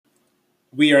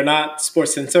We are not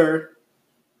Sports Center.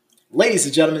 Ladies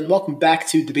and gentlemen, welcome back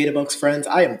to Debate Amongst Friends.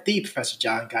 I am the Professor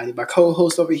John Gotti. My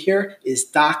co-host over here is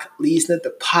Doc Leesner,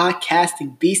 the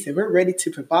podcasting beast, and we're ready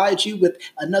to provide you with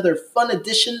another fun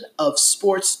edition of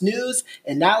sports news,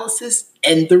 analysis,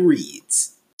 and the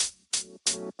reads.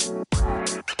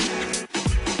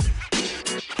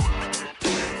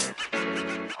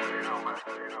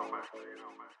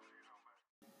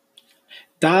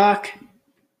 Doc,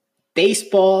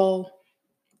 baseball,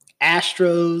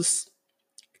 Astros,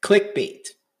 clickbait.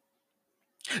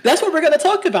 That's what we're going to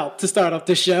talk about to start off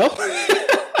the show.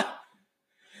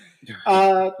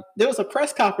 There was a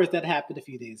press conference that happened a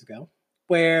few days ago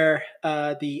where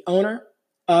the owner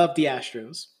of the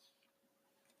Astros,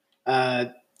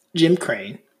 Jim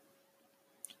Crane,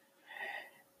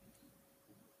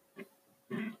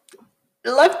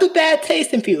 left a bad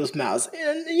taste in people's mouths.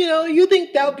 And, you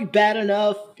think that would be bad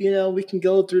enough. We can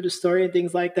go through the story and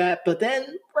things like that. But then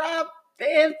Rob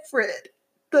Manfred,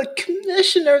 the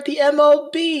commissioner of the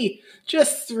MLB,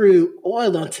 just threw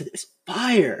oil onto this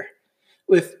fire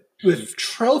with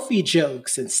trophy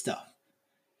jokes and stuff.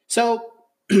 So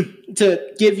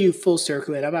to give you full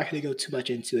circle, and I'm not going to go too much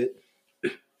into it,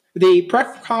 the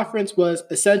press conference was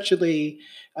essentially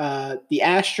the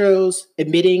Astros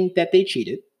admitting that they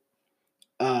cheated.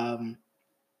 And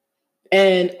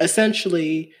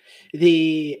essentially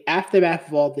the aftermath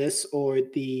of all this, or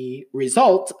the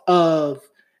result of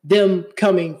them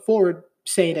coming forward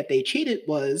saying that they cheated,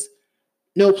 was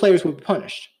no players would be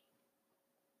punished.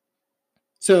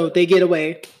 So they get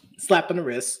away, slap on the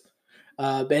wrist,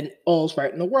 and all's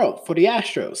right in the world for the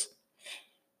Astros.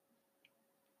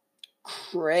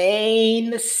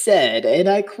 Crane said, and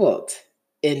I quote,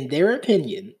 in their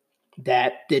opinion,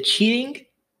 that the cheating,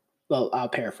 well, I'll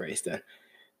paraphrase then,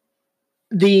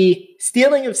 the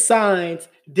stealing of signs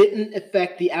didn't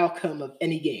affect the outcome of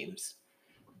any games.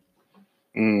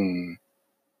 And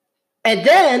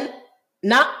then,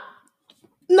 not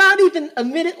even a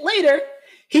minute later,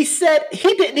 he said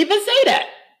he didn't even say that.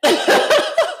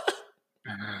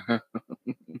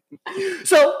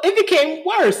 So it became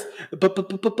worse.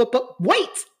 But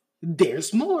wait,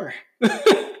 there's more.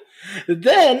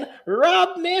 Then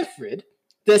Rob Manfred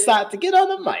decided to get on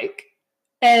the mic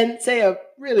and say a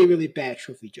really, really bad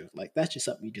trophy joke. Like, that's just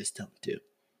something you just don't do.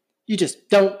 You just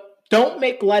don't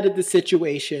make light of the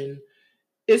situation.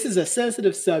 This is a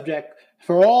sensitive subject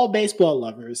for all baseball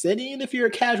lovers. And even if you're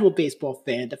a casual baseball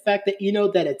fan, the fact that you know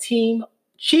that a team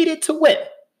cheated to win.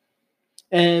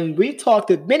 And we've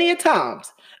talked many a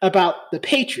times about the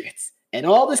Patriots and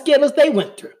all the scandals they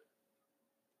went through.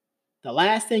 The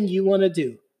last thing you want to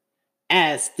do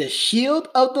as the shield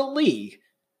of the league,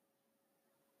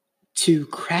 to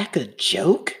crack a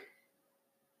joke?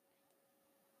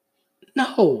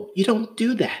 No, you don't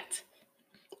do that.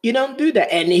 You don't do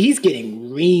that. And he's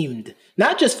getting reamed,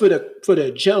 not just for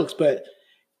the jokes, but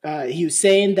he was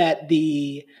saying that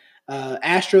the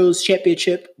Astros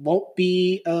championship won't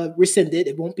be rescinded.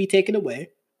 It won't be taken away.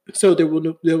 So there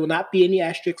will not be any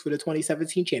asterisks for the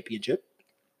 2017 championship.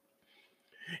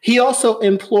 He also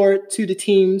implored to the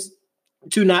teams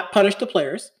to not punish the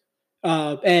players.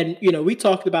 And we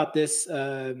talked about this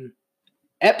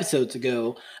episodes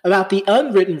ago about the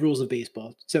unwritten rules of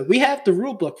baseball. So we have the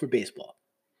rule book for baseball.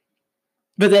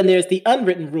 But then there's the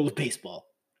unwritten rule of baseball,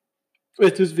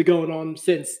 which has been going on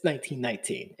since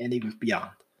 1919 and even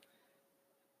beyond.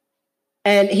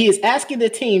 And he is asking the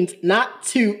teams not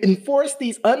to enforce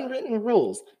these unwritten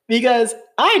rules because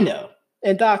I know,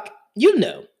 and Doc, you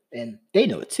know, and they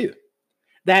know it too,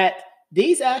 that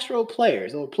these Astro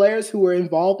players, or players who were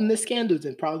involved in the scandals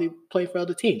and probably playing for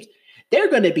other teams, they're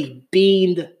going to be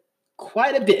beamed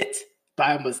quite a bit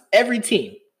by almost every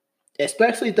team,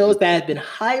 especially those that have been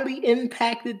highly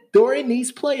impacted during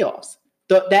these playoffs,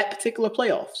 that particular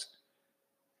playoffs.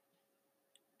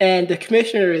 And the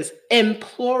commissioner is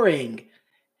imploring,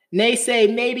 they say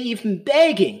maybe even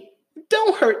begging,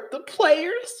 don't hurt the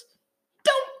players.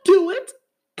 Don't do it.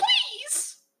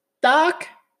 Please. Doc,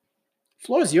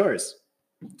 floor is yours.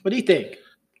 What do you think?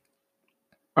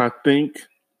 I think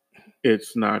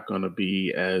it's not going to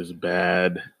be as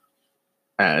bad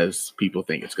as people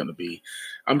think it's going to be.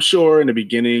 I'm sure in the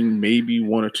beginning, maybe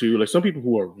one or two, like some people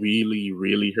who are really,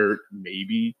 really hurt,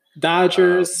 maybe.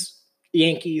 Dodgers,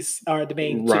 Yankees are the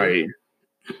main right.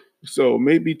 two. So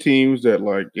maybe teams that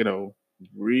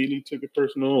really took it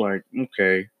personal, like,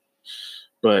 okay.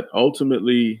 But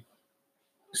ultimately,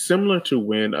 similar to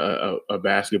when a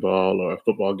basketball or a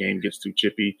football game gets too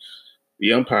chippy,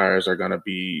 the umpires are going to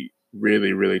be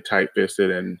really, really tight-fisted.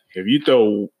 And if you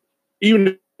throw,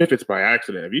 even if it's by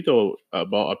accident. If you throw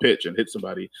a pitch and hit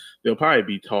somebody, they'll probably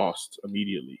be tossed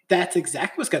immediately. That's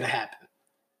exactly what's going to happen.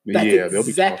 They'll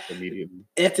be tossed immediately.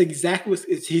 That's exactly what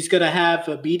he's going to have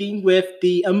a meeting with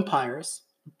the umpires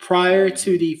prior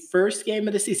to the first game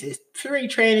of the season. It's spring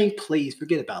training. Please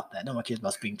forget about that. No one cares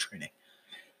about spring training.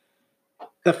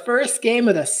 The first game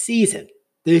of the season,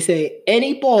 they say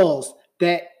any balls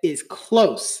that is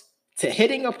close to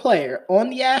hitting a player on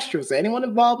the Astros, or anyone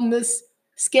involved in this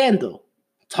scandal,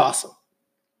 toss them.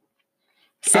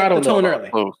 I don't know about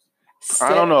close.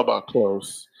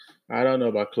 I don't know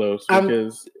about close.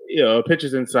 Because, a pitch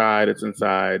is inside, it's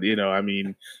inside.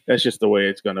 That's just the way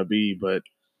it's going to be. But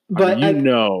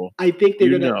I think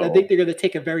they're gonna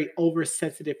take a very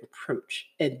oversensitive approach,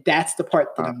 and that's the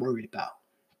part that I'm worried about.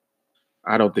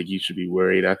 I don't think you should be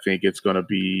worried. I think it's going to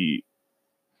be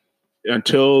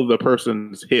until the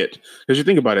person's hit. Because you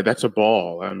think about it, that's a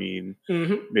ball. I mean,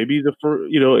 maybe the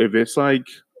first, if it's like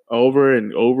over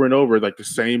and over and over, like the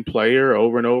same player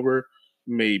over and over,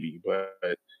 maybe.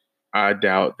 But I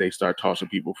doubt they start tossing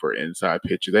people for inside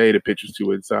pitches. Hey, the pitch was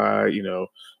too inside.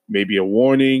 Maybe a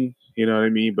warning. You know what I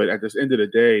mean? But at the end of the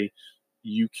day,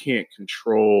 you can't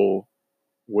control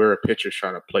where a pitcher's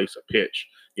trying to place a pitch.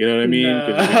 You know what I mean?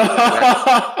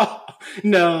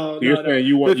 No. You're saying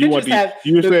you want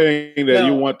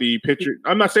the pitcher.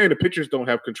 I'm not saying the pitchers don't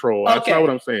have control. That's not what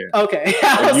I'm saying. Okay.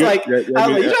 I was like, you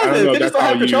trying to say the pitchers don't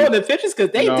have control of the pitchers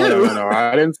because they do. No.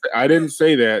 I didn't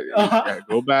say that.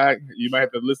 Go back. You might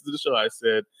have to listen to the show. I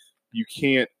said you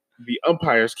can't. The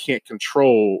umpires can't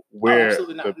control where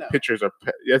pitchers are.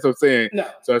 That's what I'm saying. No.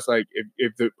 So it's like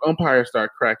if the umpires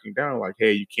start cracking down, like,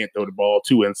 hey, you can't throw the ball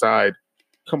too inside.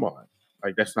 Come on,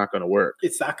 like that's not going to work.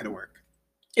 It's not going to work.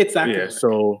 It's not. Yeah.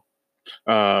 So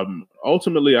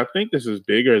ultimately, I think this is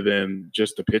bigger than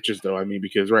just the pitchers, though. I mean,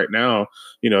 because right now,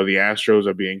 the Astros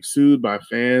are being sued by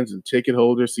fans and ticket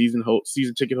holders, season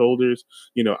ticket holders.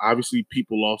 Obviously,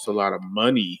 people lost a lot of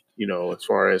money. As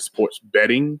far as sports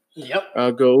betting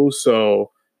goes.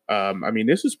 So,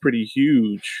 this is pretty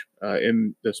huge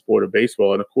in the sport of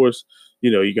baseball. And of course,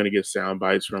 you're going to get sound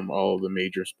bites from all of the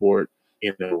major sport,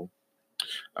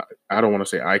 I don't want to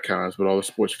say icons, but all the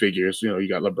sports figures. You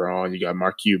got LeBron, you got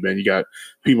Mark Cuban, you got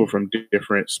people from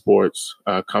different sports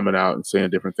coming out and saying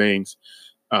different things.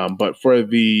 But for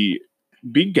the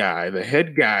big guy, the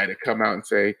head guy to come out and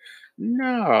say,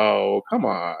 no, come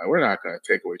on, we're not going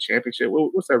to take away championship.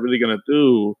 What's that really going to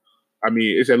do? I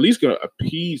mean, it's at least going to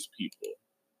appease people.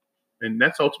 And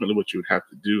that's ultimately what you would have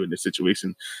to do in this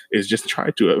situation is just try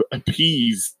to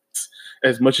appease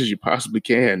as much as you possibly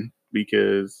can,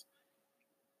 because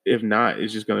if not,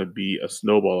 it's just going to be a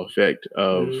snowball effect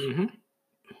of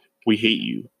we hate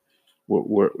you.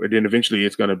 And then eventually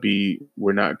it's going to be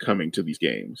we're not coming to these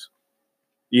games.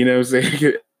 You know what I'm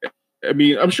saying? I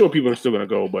mean, I'm sure people are still going to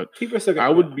go, but I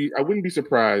wouldn't be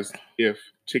surprised if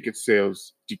ticket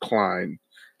sales decline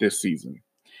this season.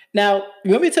 Now,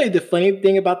 you want me to tell you the funny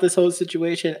thing about this whole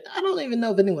situation? I don't even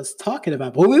know if anyone's talking about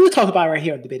it, but we will talk about it right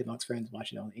here on Debate Amongst Friends,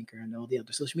 watching on Anchor and all the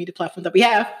other social media platforms that we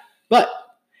have. But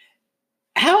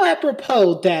how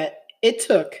apropos that it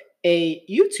took a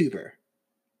YouTuber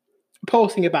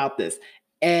posting about this,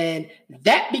 and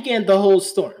that began the whole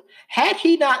storm. Had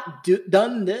he not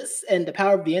done this, and the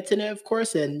power of the internet, of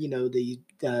course, and the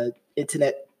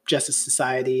Internet Justice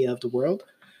Society of the world,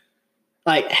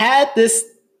 like had this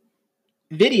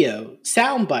video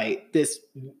soundbite, this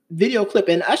video clip,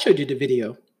 and I showed you the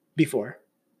video before.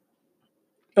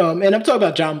 And I'm talking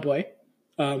about John Boy,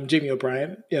 Jimmy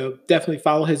O'Brien. Definitely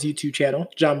follow his YouTube channel,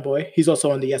 John Boy. He's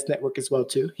also on the Yes Network as well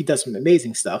too. He does some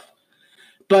amazing stuff.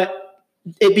 But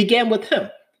it began with him.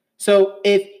 So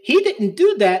if he didn't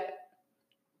do that,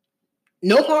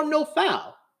 no harm, no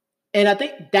foul. And I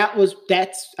think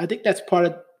that's part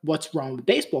of what's wrong with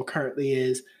baseball currently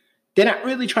is they're not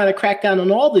really trying to crack down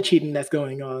on all the cheating that's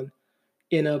going on,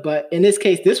 but in this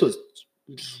case, this was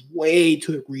way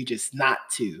too egregious not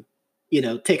to,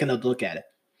 take another look at it.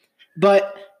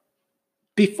 But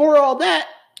before all that,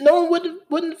 no one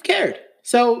wouldn't have cared.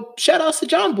 So shout outs to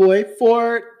John Boy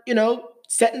for,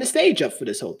 setting the stage up for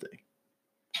this whole thing.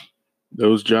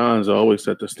 Those Johns always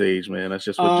set the stage, man. That's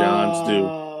just what Johns do.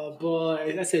 Oh,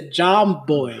 boy. I said John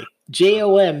Boy.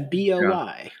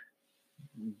 Jomboi.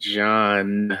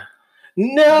 John.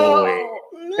 No.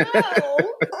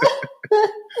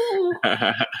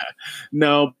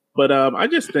 No, but I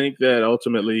just think that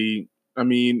ultimately, I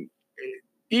mean,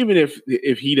 even if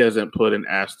he doesn't put an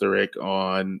asterisk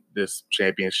on this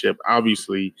championship,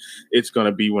 obviously it's going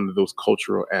to be one of those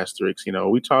cultural asterisks.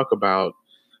 We talk about,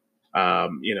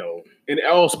 in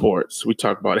all sports, we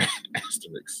talk about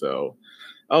asterisks. So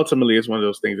ultimately, it's one of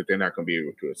those things that they're not going to be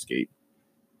able to escape.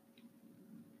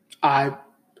 I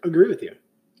agree with you.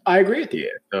 I agree with you.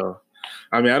 Yeah. So,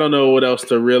 I mean, I don't know what else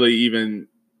to really even.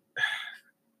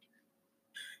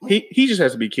 He just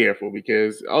has to be careful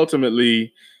because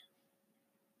ultimately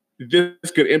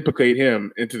this could implicate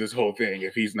him into this whole thing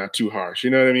if he's not too harsh. You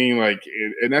know what I mean? Like,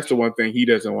 and that's the one thing he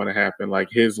doesn't want to happen. Like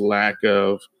his lack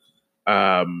of,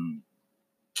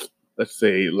 let's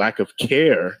say, lack of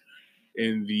care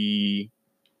in the.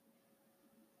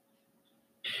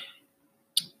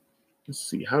 Let's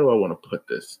see, how do I want to put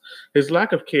this? His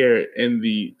lack of care in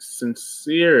the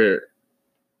sincere,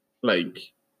 like,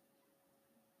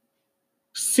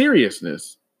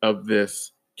 seriousness of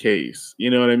this case. You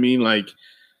know what I mean? Like,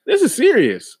 this is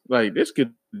serious. Like,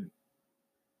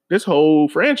 this whole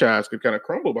franchise could kind of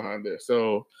crumble behind this.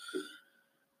 So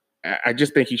I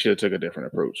just think he should have took a different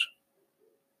approach.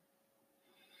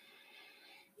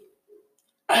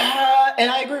 And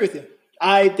I agree with you.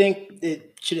 I think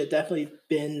it should have definitely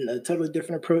been a totally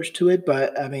different approach to it.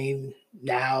 But I mean,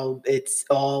 now it's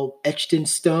all etched in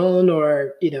stone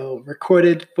or,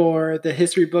 recorded for the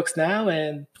history books now.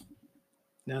 And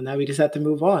now we just have to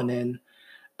move on. And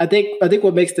I think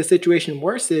what makes the situation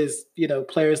worse is,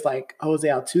 players like Jose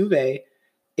Altuve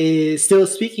is still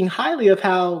speaking highly of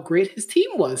how great his team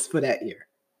was for that year.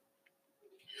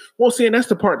 Well, see, and that's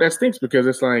the part that stinks because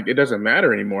it's like it doesn't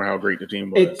matter anymore how great the team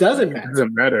was. It doesn't matter. It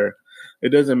doesn't matter. It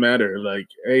doesn't matter. Like,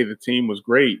 hey, the team was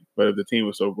great, but if the team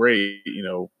was so great,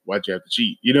 why'd you have to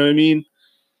cheat? You know what I mean?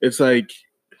 It's like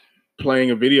playing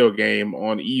a video game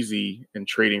on easy and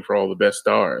trading for all the best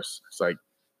stars. It's like,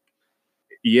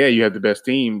 yeah, you have the best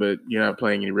team, but you're not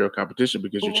playing any real competition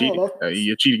because you're cheating.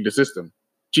 You're cheating the system.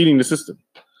 Cheating the system.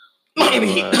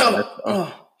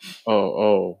 Oh,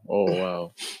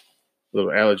 wow.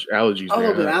 Little allergies there. A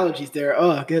little bit of allergies there.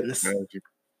 Oh, goodness.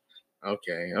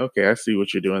 Okay. I see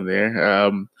what you're doing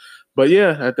there. But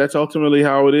yeah, that's ultimately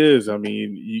how it is. I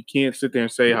mean, you can't sit there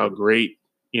and say how great,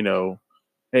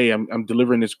 hey, I'm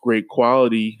delivering this great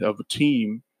quality of a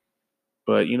team,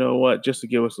 but you know what? Just to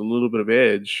give us a little bit of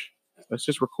edge, let's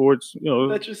just record.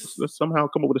 Let's somehow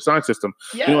come up with a sign system.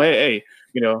 Yeah. Hey,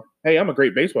 I'm a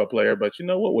great baseball player, but you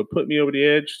know what would put me over the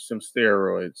edge? Some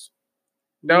steroids.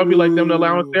 That would be like them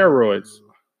allowing steroids.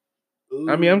 Ooh.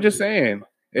 I mean, I'm just saying.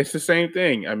 It's the same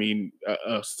thing. I mean,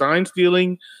 a sign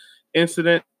stealing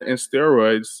incident and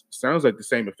steroids sounds like the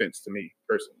same offense to me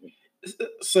personally.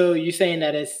 So you're saying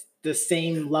that it's the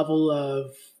same level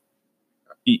of?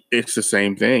 It's the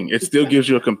same thing. It still gives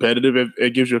you a competitive.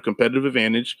 It gives you a competitive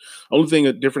advantage. Only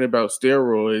thing different about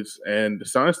steroids and the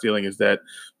sign stealing is that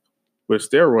with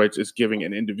steroids, it's giving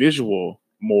an individual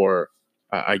more,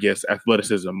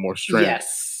 athleticism, more strength.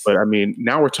 Yes. But I mean,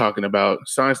 now we're talking about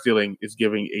sign stealing is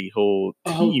giving a whole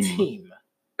team.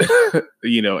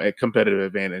 A competitive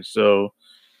advantage. So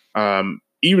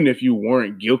even if you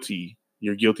weren't guilty,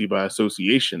 you're guilty by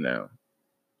association now.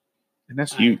 And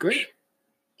that's huge.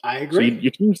 I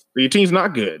agree. So your team's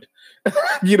not good.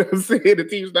 You know what I'm saying? The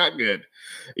team's not good.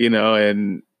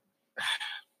 And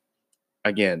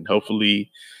again,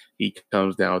 hopefully he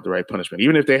comes down with the right punishment.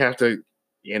 Even if they have to,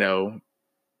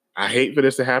 I hate for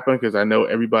this to happen because I know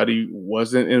everybody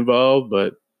wasn't involved,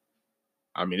 but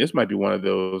I mean, this might be one of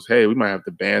those, hey, we might have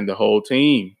to ban the whole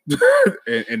team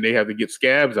and they have to get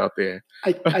scabs out there.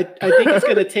 I think it's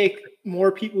going to take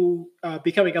more people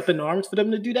becoming up in arms for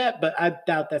them to do that, but I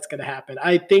doubt that's going to happen.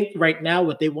 I think right now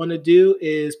what they want to do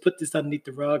is put this underneath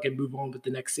the rug and move on with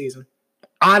the next season.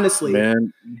 Honestly,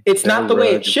 man, it's not the way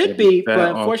it should be,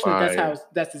 but unfortunately,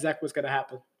 that's exactly what's going to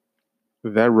happen.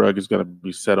 That rug is going to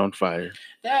be set on fire.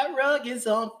 That rug is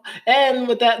on. And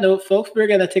with that note, folks, we're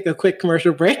going to take a quick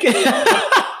commercial break. And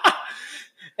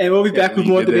we'll be back with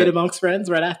more Debate Amongst Friends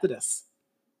right after this.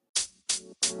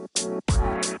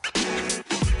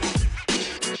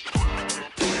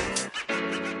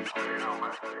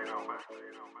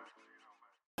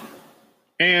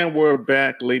 And we're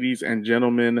back, ladies and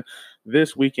gentlemen.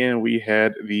 This weekend, we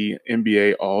had the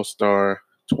NBA All-Star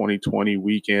 2020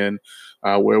 weekend,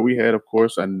 where we had, of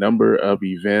course, a number of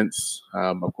events.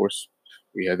 Of course,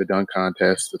 we had the dunk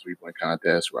contest, the three-point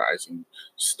contest, Rising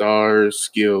Stars,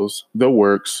 Skills, the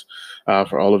works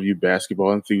for all of you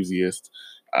basketball enthusiasts.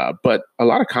 But a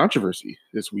lot of controversy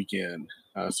this weekend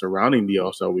surrounding the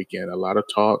All-Star weekend. A lot of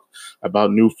talk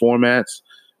about new formats.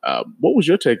 What was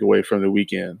your takeaway from the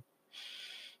weekend?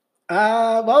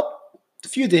 Well, a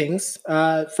few things.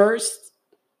 First,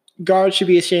 guards should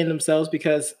be ashamed of themselves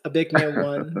because a big man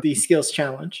won the skills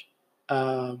challenge.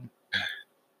 But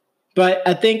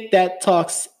I think that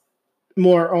talks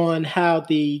more on how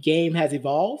the game has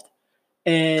evolved.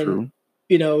 And,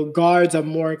 True. Guards are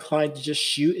more inclined to just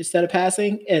shoot instead of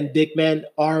passing, and big men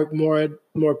are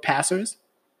more passers.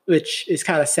 which is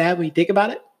kind of sad when you think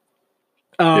about it.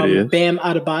 It is. Bam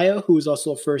Adebayo, who is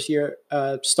also a first-year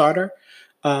starter,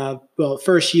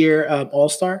 first-year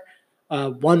All-Star,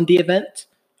 won the event,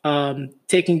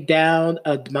 taking down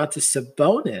Domantas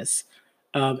Sabonis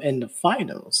in the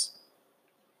finals,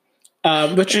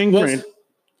 which was,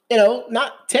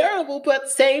 not terrible, but at the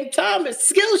same time, it's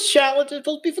skills challenge is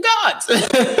supposed to be for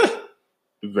gods.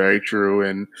 Very true.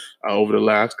 And over the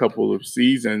last couple of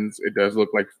seasons, it does look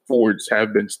like forwards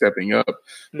have been stepping up.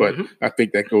 But I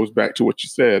think that goes back to what you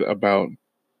said about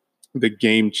the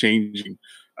game changing.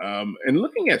 And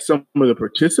looking at some of the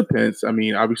participants, I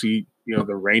mean, obviously,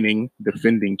 the reigning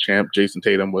defending champ, Jason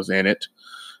Tatum, was in it.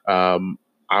 I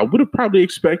would have probably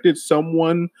expected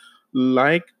someone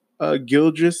like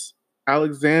Gilgeous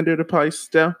Alexander to probably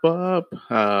step up.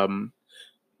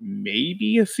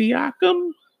 Maybe a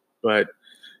Siakam, but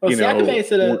Siakam made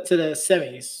it to the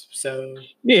semis, so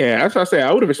yeah, that's what I say.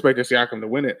 I would have expected Siakam to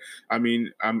win it. I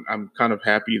mean, I'm kind of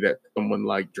happy that someone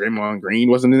like Draymond Green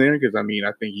wasn't in there because I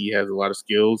think he has a lot of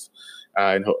skills,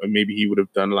 and maybe he would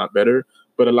have done a lot better.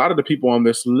 But a lot of the people on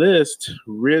this list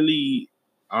really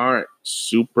aren't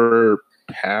super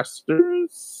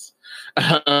passers,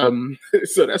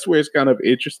 so that's where it's kind of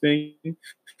interesting.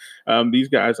 These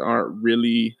guys aren't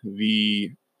really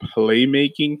the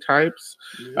playmaking types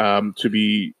to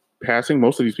be passing.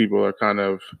 Most of these people are kind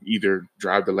of either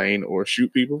drive the lane or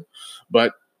shoot people,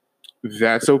 but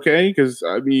that's okay because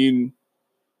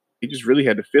he just really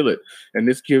had to feel it, and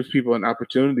this gives people an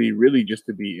opportunity really just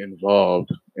to be involved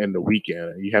in the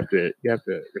weekend. You have to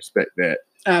respect that.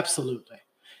 Absolutely.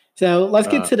 So let's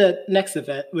get to the next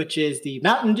event, which is the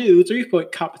Mountain Dew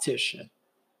 3-point competition,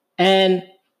 and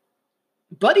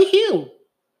Buddy Hield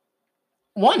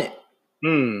won it.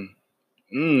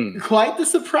 Quite the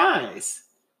surprise.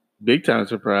 Big time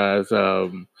surprise.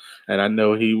 And I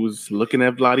know he was looking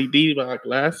at Vlade Divac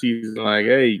last season like,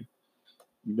 hey,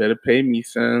 you better pay me,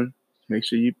 son. Make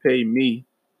sure you pay me.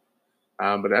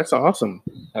 But that's awesome.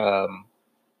 And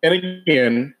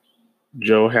again,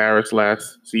 Joe Harris,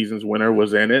 last season's winner,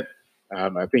 was in it.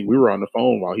 I think we were on the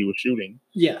phone while he was shooting.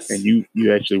 Yes. And you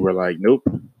actually were like, nope,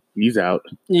 he's out.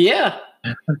 Yeah.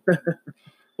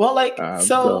 Well,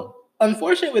 so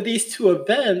unfortunately with these two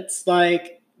events,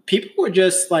 people were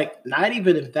just not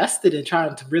even invested in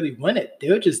trying to really win it. They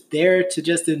were just there to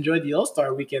just enjoy the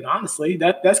All-Star weekend, honestly.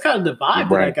 That's kind of the vibe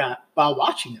that I got while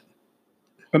watching it.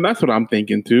 And that's what I'm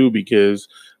thinking too, because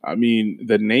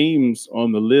the names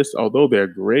on the list, although they're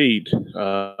great,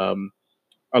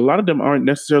 a lot of them aren't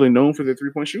necessarily known for their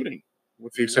 3-point shooting,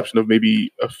 with the exception of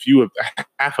maybe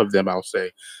half of them, I'll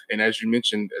say. And as you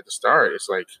mentioned at the start, it's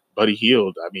like Buddy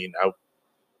Hield.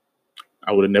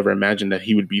 I would have never imagined that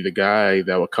he would be the guy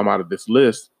that would come out of this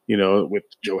list, with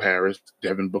Joe Harris,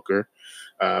 Devin Booker,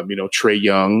 Trae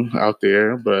Young out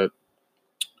there. But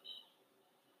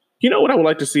you know what I would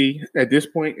like to see at this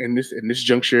point in this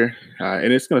juncture,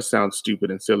 and it's going to sound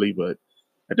stupid and silly, but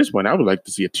at this point, I would like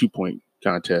to see a 2-point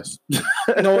contest.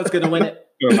 No one's going to win it.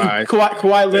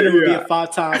 Kawhi Leonard would be a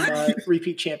 5-time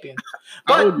repeat champion.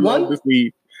 But I would love to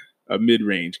see a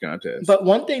mid-range contest. But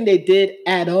one thing they did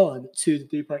add on to the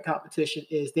 3-point competition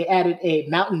is they added a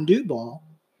Mountain Dew ball,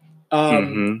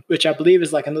 which I believe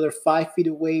is another 5 feet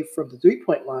away from the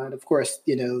 3-point line. Of course,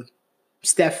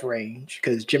 Steph range,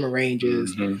 because Jimmer range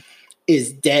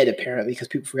is dead apparently, because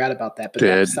people forgot about that. But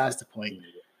that's besides the point.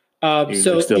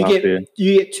 So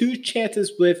you get 2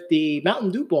 chances with the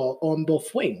Mountain Dew ball on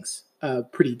both wings,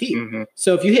 pretty deep.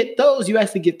 So if you hit those, you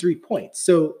actually get 3 points.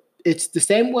 So it's the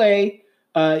same way.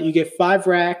 You get 5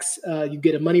 racks. You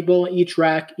get a money ball in each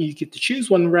rack. You get to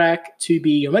choose one rack to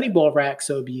be your money ball rack.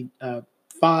 So it'd be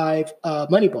 5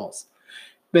 money balls.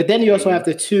 But then you also have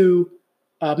the 2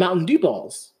 Mountain Dew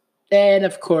balls. And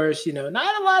of course, not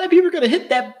a lot of people are going to hit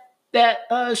that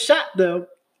shot though.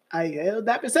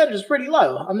 That percentage is pretty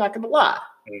low. I'm not going to lie.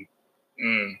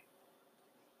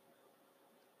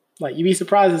 You'd be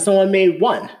surprised if someone made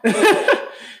 1.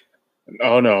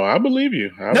 Oh no, I believe you.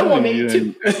 No one made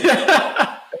 2.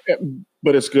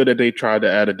 But it's good that they tried to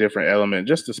add a different element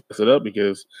just to spice it up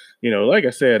because, like I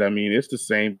said, it's the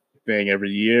same thing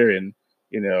every year. And,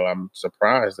 I'm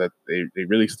surprised that they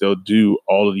really still do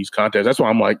all of these contests. That's why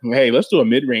I'm like, hey, let's do a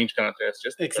mid-range contest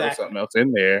just to throw something else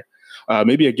in there.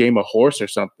 Maybe a game of horse or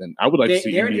something. I would like to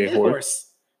see NBA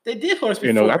horse. They did horse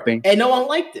before, and no one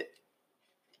liked it.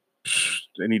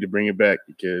 They need to bring it back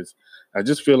because I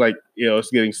just feel like,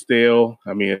 it's getting stale.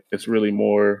 It's really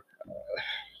more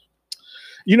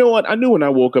you know what? I knew when I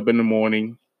woke up in the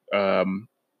morning on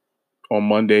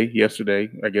Monday, yesterday,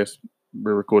 I guess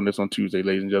we're recording this on Tuesday,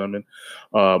 ladies and gentlemen.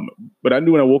 But I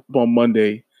knew when I woke up on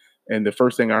Monday and the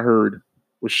first thing I heard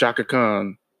was Shaka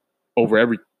Khan over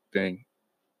everything,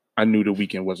 I knew the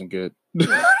weekend wasn't good.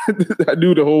 I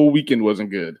knew the whole weekend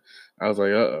wasn't good. I was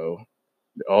like, uh-oh.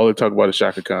 All they talk about is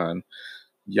Shaka Khan.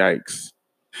 Yikes.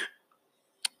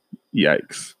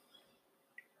 Yikes.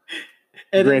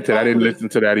 And granted, I didn't listen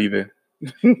to that either.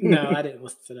 No, I didn't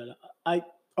listen to that.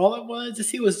 All I wanted to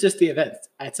see was just the events.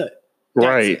 That's it.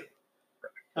 Right.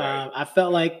 I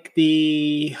felt like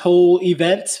the whole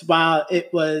event, while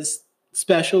it was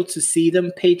special to see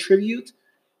them pay tribute,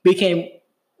 became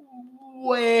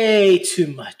way too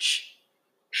much.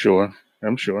 Sure.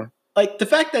 I'm sure. Like the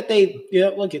fact that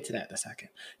we'll get to that in a second.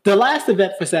 The last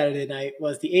event for Saturday night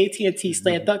was the AT&T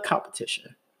Slam Dunk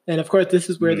competition. And of course, this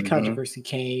is where the controversy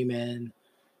came in.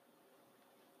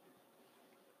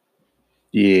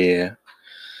 Yeah.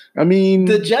 I mean,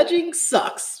 the judging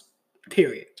sucks,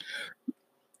 period.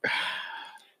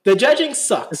 The judging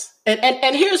sucks.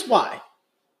 And here's why.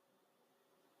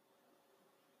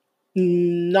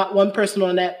 Not one person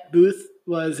on that booth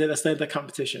was in a slam dunk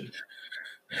competition.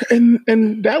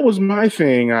 And that was my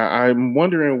thing. I'm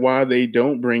wondering why they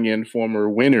don't bring in former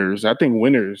winners. I think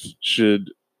winners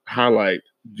should highlight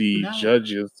the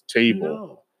judges table.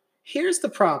 No. Here's the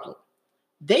problem.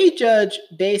 They judge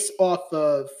based off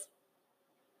of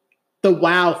the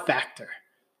wow factor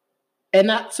and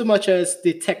not so much as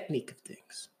the technique of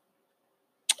things.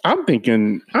 I'm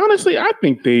thinking, honestly, I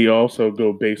think they also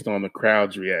go based on the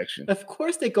crowd's reaction. Of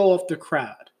course they go off the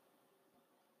crowd.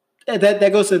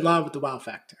 That goes in line with the wow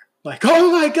factor. Like,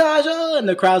 oh my gosh, and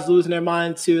the crowd's losing their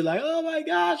mind too. Like, oh my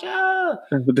gosh,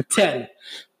 10.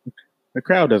 The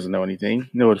crowd doesn't know anything.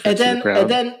 No offense to the crowd.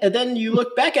 And then you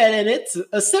look back at it, and it's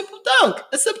a simple dunk,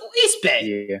 a simple East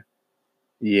Bay.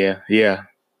 Yeah.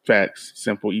 Facts.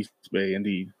 Simple East Bay,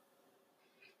 indeed.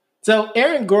 So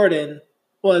Aaron Gordon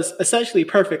was essentially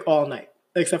perfect all night,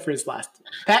 except for his last.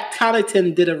 Pat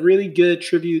Connaughton did a really good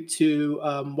tribute to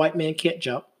White Man Can't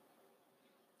Jump.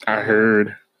 I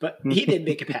heard. But he didn't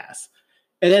make a pass.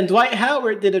 And then Dwight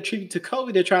Howard did a tribute to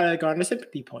Kobe to try to garner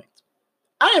sympathy points.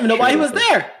 I don't even know why he was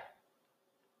there.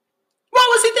 Why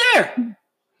was he there?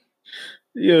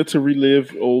 Yeah, to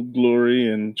relive old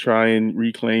glory and try and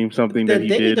reclaim something that he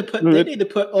did. They need to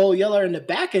put Old Yeller in the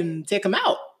back and take him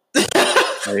out.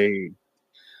 Hey,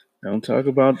 don't talk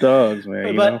about dogs,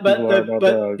 man. But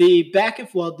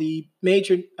the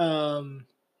major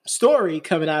story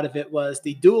coming out of it was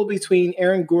the duel between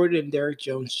Aaron Gordon and Derrick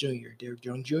Jones Jr. Derrick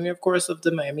Jones Jr., of course, of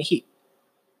the Miami Heat.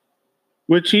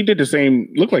 Which he did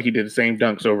looked like he did the same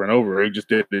dunks over and over. He just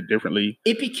did it differently.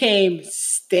 It became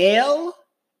stale,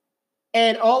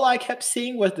 and all I kept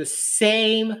seeing was the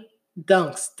same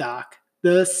dunks, Doc.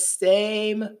 The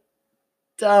same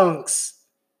dunks.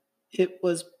 It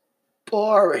was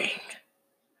boring.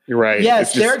 You're right.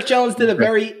 Yes, Derrick Jones did a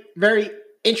very, very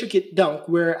intricate dunk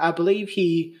where I believe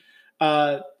he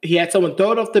had someone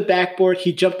throw it off the backboard.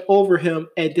 He jumped over him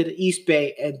and did an East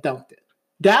Bay and dunked it.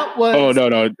 That was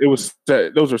no. It was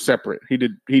those are separate.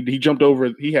 He jumped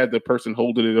over. He had the person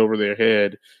holding it over their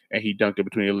head and he dunked it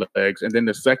between their legs. And then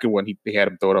the second one, they had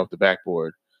him throw it off the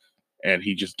backboard and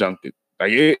he just dunked it.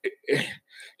 Like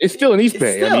it's still an East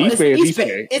Bay. East Bay is East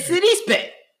Bay. It's an East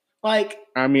Bay. Like,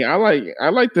 I mean, I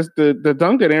like this the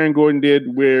dunk that Aaron Gordon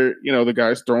did where, the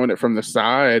guy's throwing it from the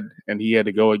side and he had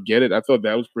to go and get it. I thought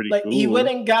that was pretty cool. He went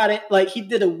and got it. Like, he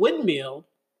did a windmill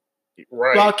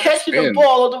while catching the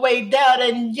ball all the way down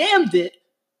and yammed it.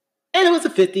 And it was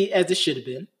a 50, as it should have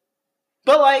been.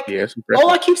 But, like, all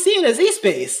I keep seeing is East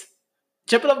Bays.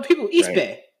 Jumping over people, East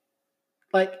Bay.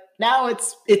 Like, now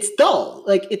it's dull.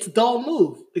 Like, it's a dull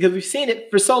move because we've seen it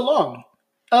for so long.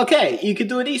 Okay, you could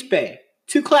do an East Bay.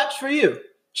 2 claps for you.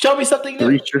 Show me something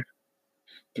new.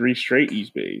 3 straight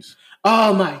East Bays.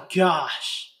 Oh my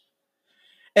gosh.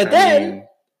 And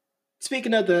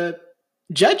speaking of the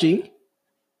judging,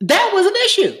 that was an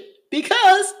issue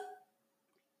because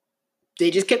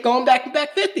they just kept going back to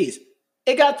back 50s.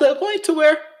 It got to a point to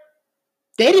where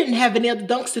they didn't have any other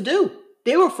dunks to do.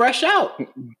 They were fresh out.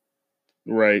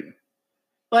 Right.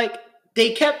 Like,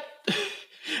 they kept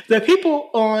the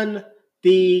people on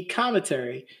the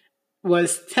commentary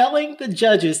was telling the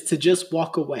judges to just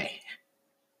walk away.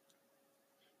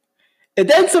 And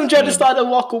then some judges started to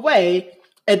walk away.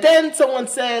 And then someone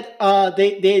said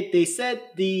they said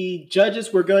the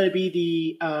judges were going to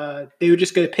be they were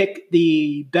just going to pick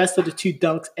the best of the 2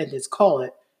 dunks and just call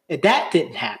it. And that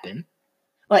didn't happen.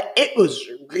 Like, it was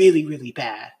really, really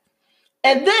bad.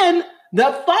 And then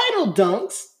the final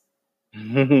dunks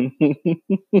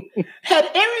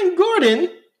had Aaron Gordon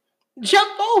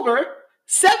jump over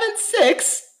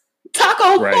 7'6"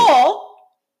 Taco Fall,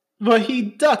 but he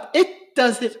ducked. It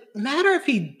doesn't matter if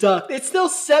he ducked. It's still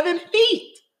 7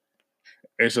 feet.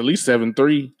 It's at least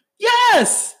 7'3".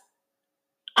 Yes.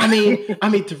 I mean,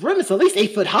 the rim is at least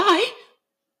 8 foot high.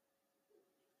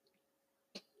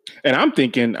 And I'm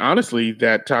thinking, honestly,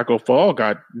 that Taco Fall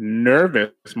got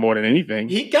nervous more than anything.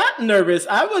 He got nervous.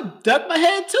 I would duck my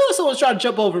head too if someone's trying to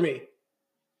jump over me.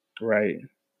 Right.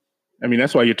 I mean,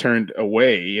 that's why you turned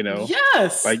away, you know.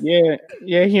 Yes. Like, yeah,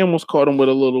 he almost caught him with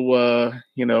a little, a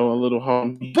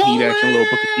little heat action, a little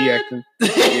Booker T action.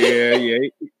 yeah.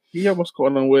 He almost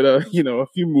caught him with a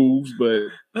few moves, but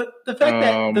the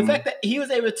fact that he was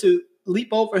able to leap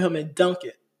over him and dunk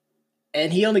it,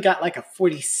 and he only got like a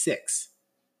 46.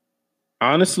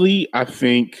 Honestly, I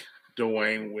think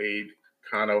Dwayne Wade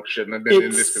kind of shouldn't have been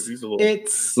in this because he's a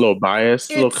little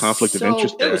biased, a little conflict of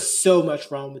interest. There was so much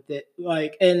wrong with it,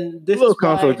 and this a little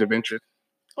conflict of interest.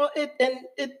 Well,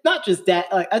 it not just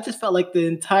that. Like, I just felt like the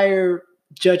entire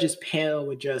judges panel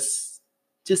was just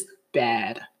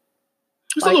bad.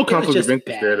 There's a little conflict of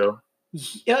interest there, though.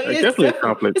 Yeah, it's definitely a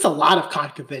conflict. It's a lot of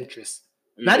conflict of interest.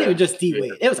 Not even just D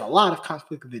Wade. It was a lot of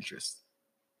conflict of interest.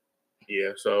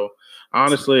 Yeah, so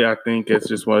honestly, I think it's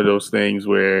just one of those things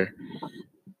where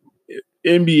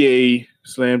NBA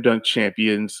slam dunk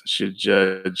champions should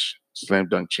judge slam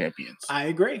dunk champions. I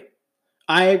agree.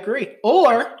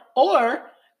 Or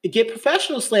get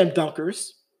professional slam dunkers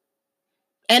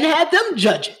and have them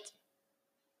judge it.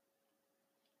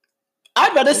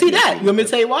 I'd rather see that. You want me to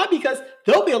tell you why? Because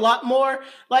there'll be a lot more,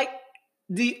 like,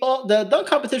 the dunk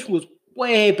competition was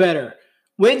way better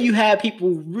when you had people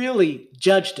really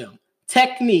judge them.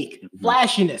 Technique,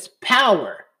 flashiness,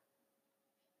 power.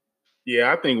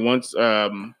 Yeah, I think once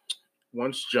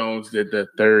Jones did the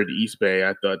third East Bay,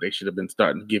 I thought they should have been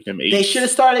starting to give him 8. They should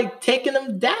have started taking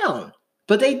him down,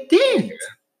 but they didn't.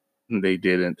 Yeah, they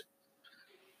didn't.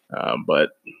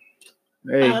 But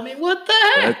hey, I mean, what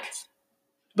the heck?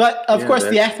 But of course,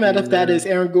 the aftermath of that is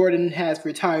Aaron Gordon has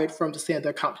retired from the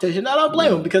stand-up competition. I don't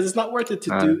blame him because it's not worth it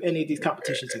to do any of these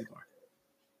competitions anymore.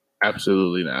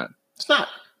 Absolutely not. It's not.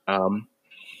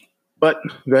 But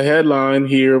the headline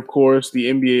here, of course, the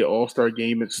NBA All-Star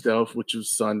Game itself, which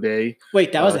was Sunday.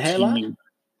 Wait, that was a headline?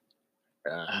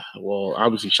 Well,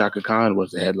 obviously Shaka Khan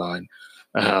was the headline.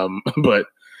 But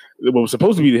what was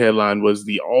supposed to be the headline was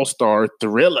the All-Star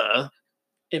Thriller.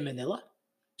 In Manila?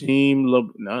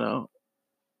 No.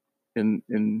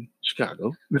 In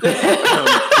Chicago.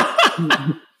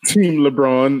 Team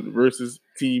LeBron versus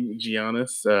Team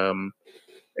Giannis.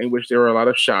 In which there were a lot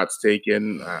of shots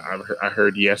taken. I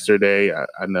heard yesterday,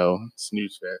 I know,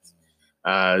 snooze fest.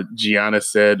 Giannis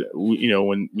said,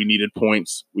 when we needed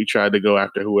points, we tried to go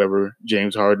after whoever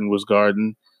James Harden was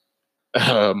guarding,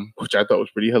 which I thought was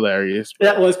pretty hilarious.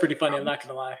 That was pretty funny, I'm not going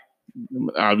to lie.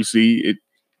 Obviously,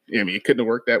 it couldn't have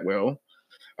worked that well.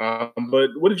 But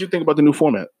what did you think about the new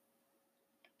format?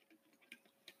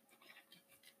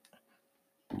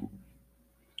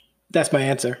 That's my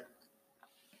answer.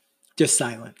 Just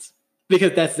silence.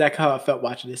 Because that's exactly how I felt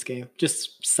watching this game.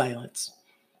 Just silence.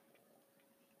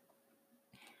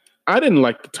 I didn't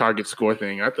like the target score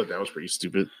thing. I thought that was pretty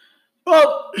stupid.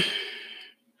 Well,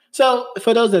 so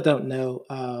for those that don't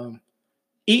know,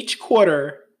 each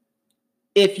quarter,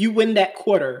 if you win that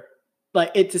quarter,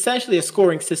 like, it's essentially a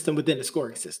scoring system within a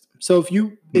scoring system. So if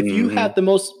you have the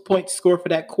most points scored for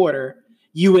that quarter,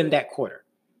 you win that quarter.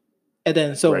 And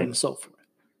then so on and so forth.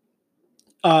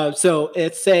 So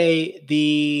let's say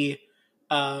the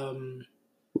Team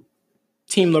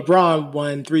LeBron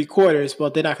won 3 quarters. Well,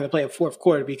 they're not going to play a fourth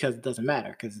quarter because it doesn't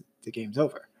matter because the game's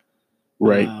over.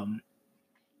 Right.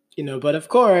 But of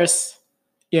course,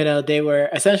 they were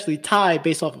essentially tied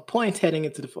based off of points heading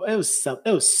into the fourth. It was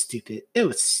stupid. It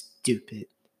was stupid.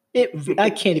 I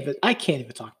can't even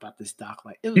talk about this, Doc.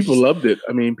 Like, people loved it.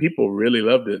 I mean, people really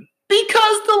loved it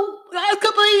because the last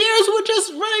couple of years were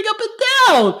just running up and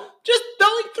down. Just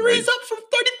throwing threes up from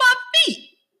 35 feet.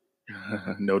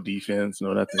 No defense,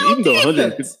 no nothing. Even though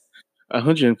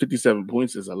 157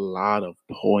 points is a lot of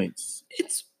points.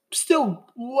 It's still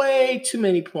way too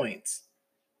many points.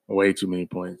 Way too many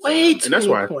points. And that's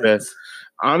why I said,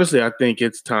 honestly, I think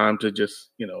it's time to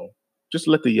just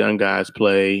let the young guys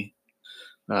play.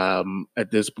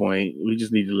 At this point, we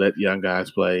just need to let young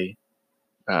guys play.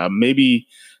 Maybe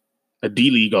a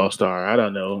D-League All-Star. I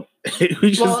don't know.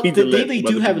 The D-League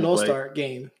do have an All-Star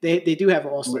game. They do have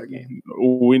an All-Star game.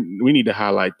 We need to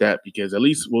highlight that because at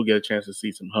least we'll get a chance to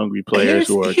see some hungry players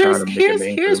who are trying to make a name for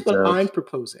themselves. Here's what I'm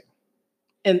proposing.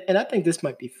 And I think this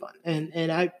might be fun.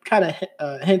 And I kind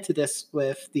of hinted this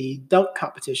with the dunk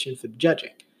competition for the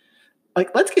judging.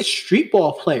 Like, let's get street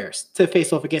ball players to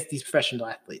face off against these professional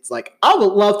athletes. Like, I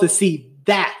would love to see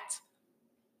that.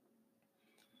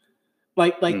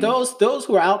 Like those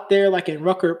who are out there, like in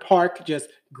Rucker Park, just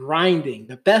grinding,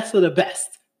 the best of the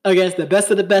best. against the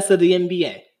best of the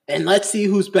NBA. And let's see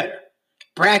who's better.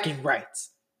 Bragging rights.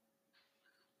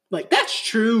 Like, that's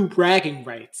true bragging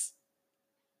rights.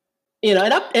 You know,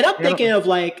 and I'm thinking of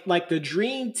like the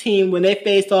dream team when they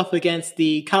faced off against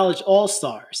the college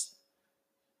all-stars.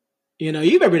 You know,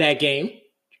 you remember that game.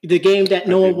 The game that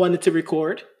no one wanted to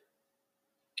record.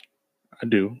 I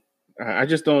do. I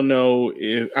just don't know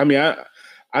if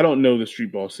I don't know the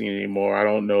street ball scene anymore. I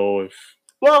don't know if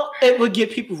it would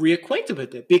get people reacquainted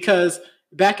with it because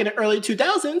back in the early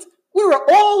 2000s, we were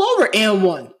all over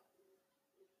AND1.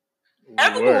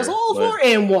 Everyone was all over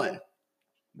AND1.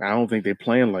 I don't think they're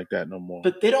playing like that no more.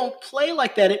 But they don't play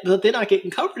like that. But they're not getting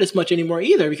covered as much anymore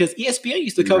either because ESPN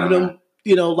used to cover them,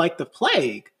 you know, like the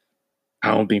plague. I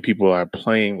don't think people are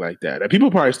playing like that. People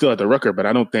probably still at the record, but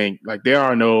I don't think like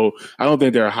I don't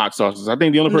think there are hot sauces. I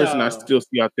think the only person I still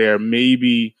see out there,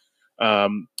 maybe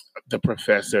the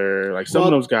professor, like some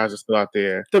of those guys are still out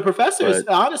there. The professor is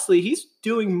honestly, he's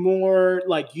doing more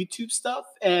like YouTube stuff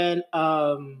and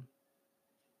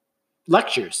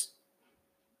lectures.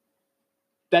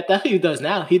 That's what he does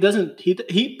now.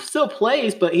 He still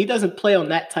plays, but he doesn't play on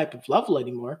that type of level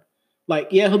anymore. Like,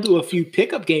 yeah, he'll do a few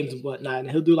pickup games and whatnot, and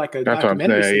he'll do like a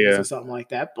documentary series or something like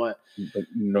that. But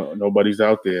no, nobody's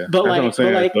out there. But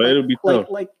it'll be tough.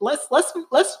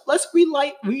 Let's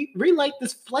relight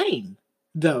this flame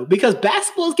though, because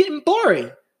basketball is getting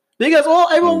boring. Because all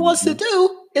everyone wants to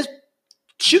do is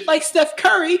shoot like Steph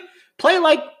Curry, play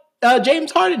like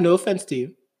James Harden. No offense to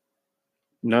you.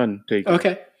 None taken.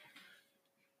 Okay.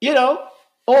 You know,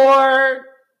 or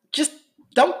just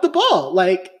dunk the ball.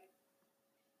 Like,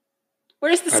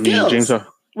 where's the skills?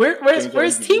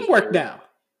 Where's teamwork now?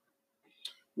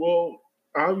 Well,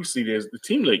 obviously, there's the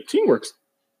teamwork's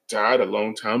died a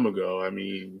long time ago. I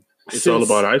mean, it's all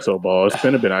about iso ball. It's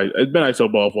been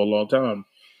iso ball for a long time.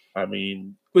 I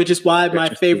mean, which is why my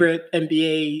favorite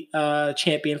NBA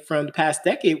champion from the past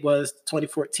decade was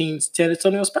 2014's San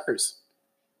Antonio Spurs.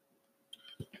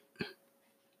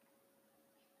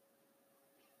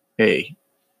 Hey.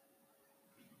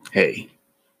 I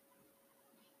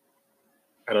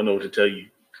don't know what to tell you.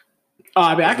 Oh,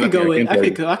 I mean, I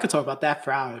could talk about that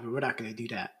for hours, but we're not going to do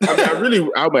that.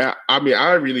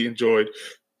 I really enjoyed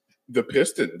the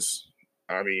Pistons.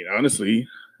 I mean, honestly,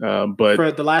 but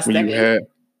for the last decade.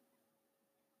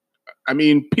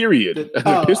 Period.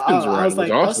 The Pistons was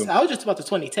awesome. I was just about the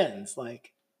 2010s.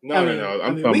 Like, no.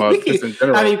 I'm talking about Pistons in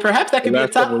general. I mean, perhaps that could be a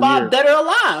top 5 dead or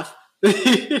alive.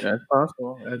 That's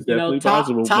possible. That's definitely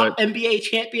possible. Top NBA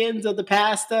champions of the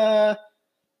past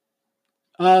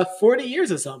 40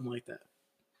 years or something like that.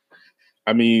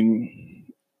 I mean,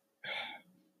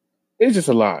 it's just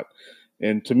a lot.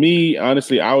 And to me,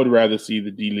 honestly, I would rather see the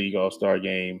D-League All-Star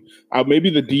game. Maybe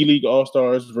the D-League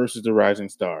All-Stars versus the Rising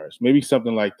Stars. Maybe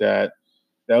something like that.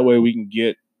 That way we can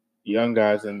get young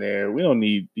guys in there. We don't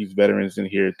need these veterans in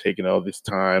here taking all this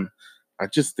time. I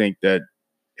just think that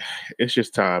it's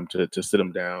just time to sit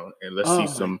them down and let's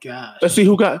see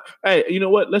who got. Hey, you know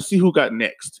what? Let's see who got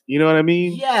next. You know what I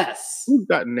mean? Yes. Who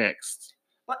got next?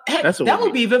 Heck, that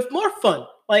would be even more fun.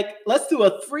 Like, let's do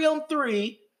a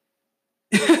 3-on-3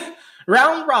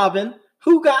 round robin.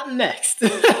 Who got next?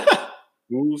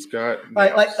 Who's got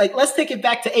next? Like, let's take it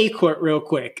back to A Court real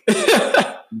quick.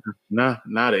 Nah,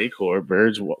 not A Court.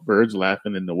 Birds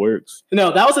laughing in the works.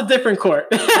 No, that was a different court.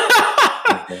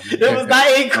 It was not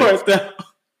A Court though.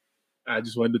 I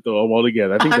just wanted to throw them all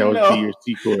together. I think that was B or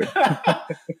C court.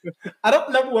 I don't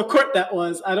remember what court that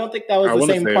was. I don't think that was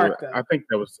the same park. I think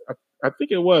that was. I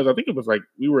think it was. I think it was like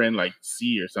we were in like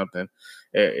C or something.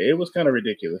 It was kind of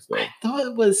ridiculous though. I thought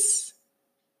it was.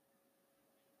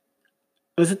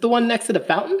 Was it the one next to the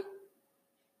fountain?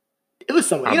 It was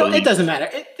somewhere. It doesn't matter.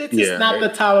 It's just not the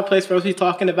time or place for us to be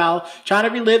talking about trying to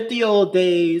relive the old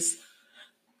days.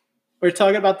 We're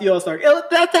talking about the All-Star.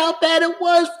 That's how bad it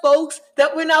was, folks,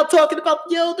 that we're now talking about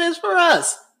the old days for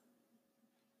us.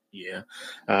 Yeah.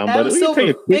 But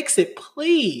fix it,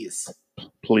 please.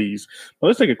 Please. Well,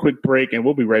 let's take a quick break, and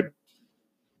we'll be right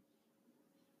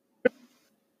back.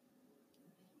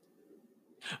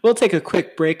 We'll take a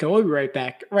quick break, and we'll be right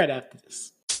back right after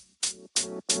this.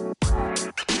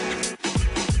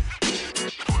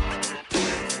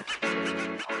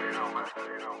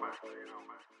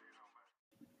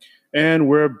 And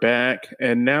we're back.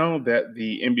 And now that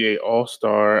the NBA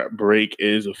All-Star break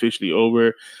is officially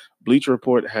over, Bleacher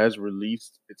Report has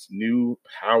released its new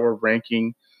power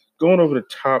ranking. Going over the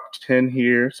top 10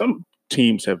 here. Some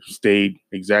teams have stayed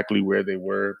exactly where they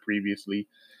were previously.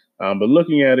 But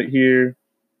looking at it here,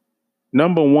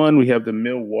 number 1, we have the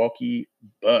Milwaukee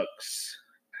Bucks.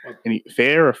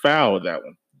 Fair or foul with that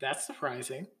one? That's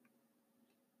surprising.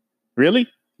 Really?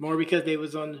 More because they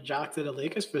was on the jock to the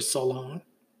Lakers for so long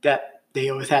that they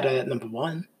always had it at number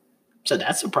one. So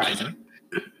that's surprising.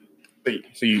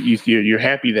 So you're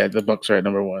happy that the Bucks are at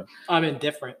number one. I'm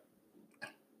indifferent.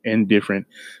 Indifferent.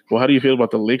 Well, how do you feel about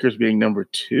the Lakers being number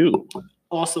two?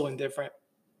 Also indifferent.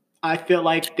 I feel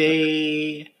like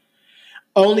they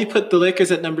only put the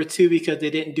Lakers at number two because they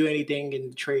didn't do anything in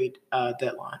the trade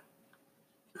deadline.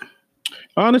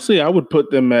 Honestly, I would put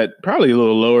them at probably a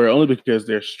little lower, only because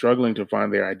they're struggling to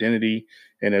find their identity.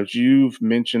 And as you've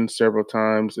mentioned several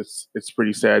times, it's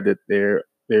pretty sad that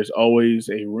there's always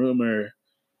a rumor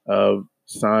of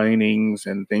signings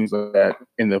and things like that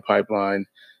in the pipeline.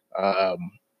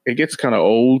 It gets kind of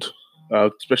old,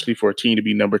 especially for a team to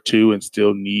be number two and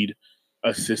still need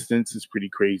assistance. Is pretty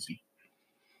crazy.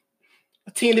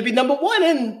 A team to be number one,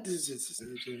 and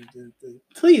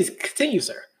please continue,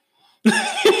 sir.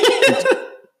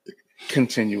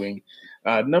 Continuing.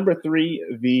 Number three,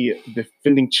 the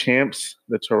defending champs,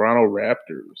 the Toronto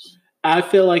Raptors. I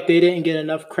feel like they didn't get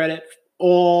enough credit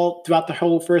all throughout the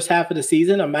whole first half of the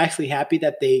season. I'm actually happy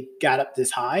that they got up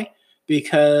this high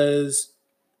because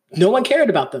no one cared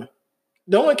about them.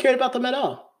 No one cared about them at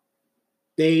all.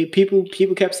 People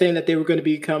kept saying that they were going to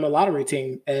become a lottery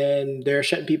team, and they're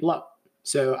shutting people up.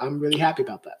 So I'm really happy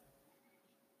about that.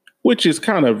 Which is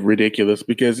kind of ridiculous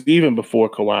because even before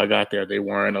Kawhi got there, they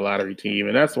weren't a lottery team,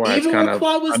 and that's why even when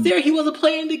Kawhi was there, he wasn't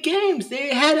playing the games.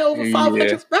 They had an over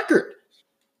 500 record.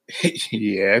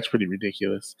 Yeah, it's pretty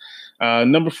ridiculous.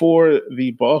 Number four,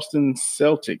 the Boston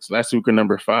Celtics. Last week were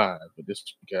number five, but this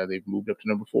week they've moved up to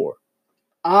number four.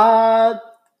 I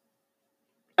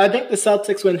think the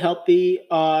Celtics, when healthy,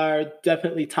 are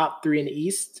definitely top three in the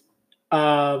East.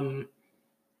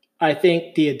 I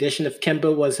think the addition of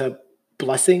Kemba was a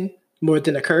blessing more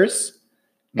than a curse.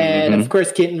 And of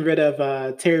course, getting rid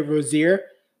of Terry Rozier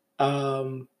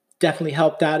definitely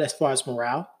helped out as far as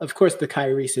morale. Of course, the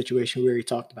Kyrie situation, we already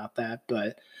talked about that.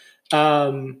 But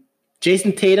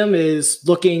Jason Tatum is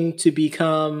looking to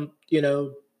become,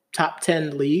 top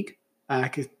 10 league.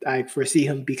 I foresee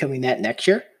him becoming that next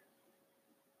year.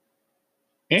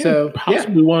 And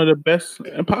possibly one of the best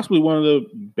and possibly one of the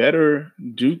better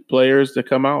Duke players to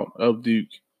come out of Duke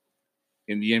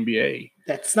in the NBA.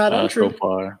 That's not untrue so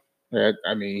far.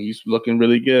 He's looking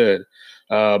really good.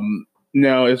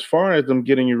 Now, as far as them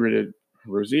getting rid of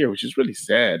Rozier, which is really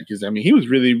sad because he was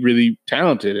really, really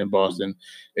talented in Boston.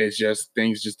 It's just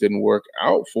things just didn't work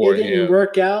out for him. It didn't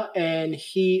work out, and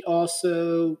he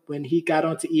also, when he got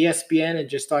onto ESPN and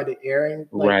just started airing,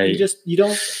 right? You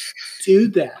don't do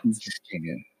that. You just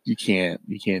can't.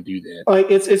 You can't do that.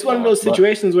 It's one of those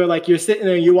situations where you're sitting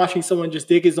there and you're watching someone just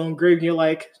dig his own grave, and you're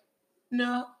like,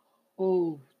 no,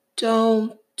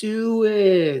 don't do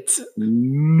it.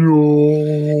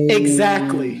 No.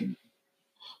 Exactly.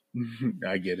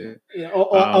 I get it.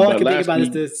 All I can think about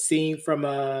is the scene from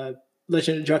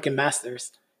Legend of Drunken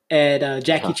Masters, and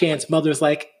Jackie Chan's mother's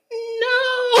like,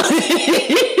 no.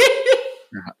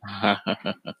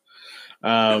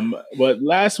 But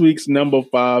last week's number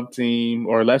 4 team,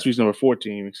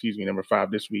 number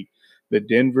 5 this week, the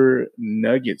Denver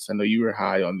Nuggets. I know you were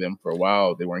high on them for a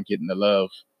while. They weren't getting the love.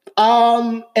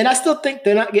 And I still think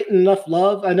they're not getting enough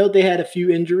love. I know they had a few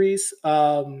injuries.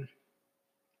 They're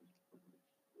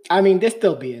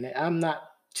still be in it. I'm not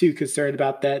too concerned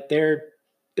about that. They're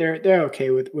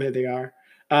okay with where they are.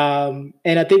 And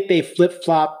I think they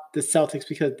flip-flopped the Celtics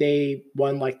because they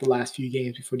won the last few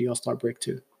games before the All-Star break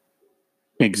too.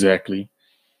 Exactly.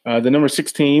 The number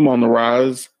 6 team on the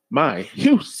rise, my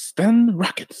Houston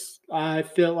Rockets. I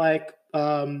feel like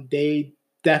they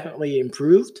definitely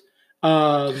improved.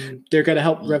 They're going to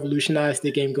help revolutionize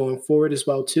the game going forward as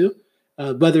well too.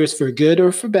 Whether it's for good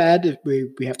or for bad, we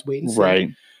have to wait and see. Right.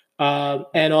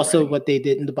 And also what they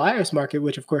did in the buyer's market,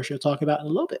 which of course you'll talk about in a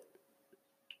little bit.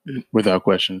 Without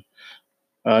question.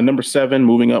 Number 7,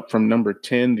 moving up from number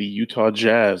 10, the Utah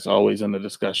Jazz, always in the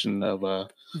discussion of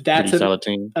that's pretty solid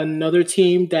team. Another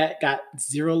team that got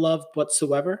zero love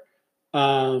whatsoever.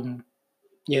 Spida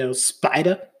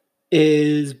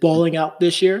is balling out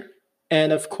this year.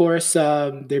 And of course,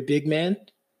 their big man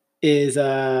is,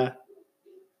 they're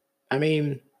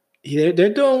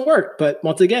doing work. But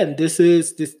once again, this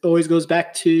always goes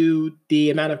back to the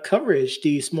amount of coverage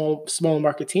these small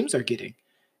market teams are getting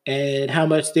and how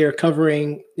much they're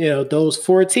covering, those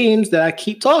 4 teams that I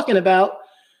keep talking about.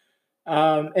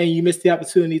 And you miss the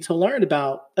opportunity to learn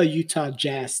about a Utah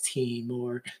Jazz team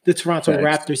or the Toronto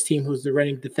Raptors team, who's the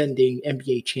reigning defending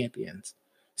NBA champions.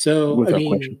 So,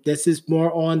 this is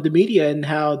more on the media and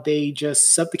how they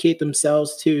just supplicate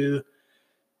themselves to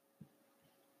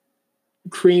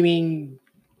creaming.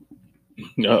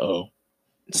 Uh-oh.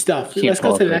 stuff. Can't Let's go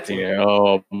pause to the right next one. there.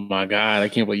 Oh my God, I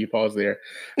can't believe you paused there.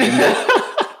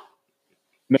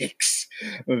 Next,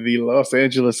 the Los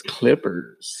Angeles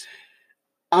Clippers.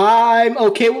 I'm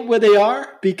okay with where they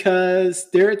are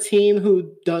because they're a team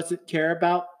who doesn't care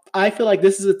about. I feel like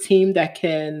this is a team that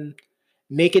can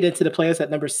make it into the playoffs at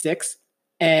number 6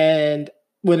 and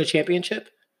win a championship.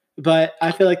 But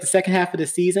I feel like the second half of the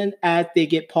season, as they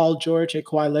get Paul George and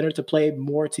Kawhi Leonard to play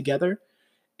more together,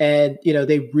 and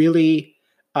they really,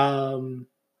 hammer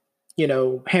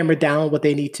down what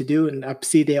they need to do. And I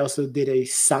see they also did a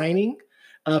signing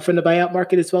from the buyout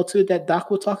market as well too that Doc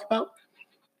will talk about.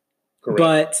 Correct.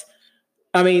 But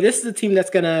I mean, this is a team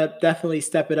that's going to definitely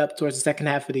step it up towards the second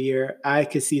half of the year. I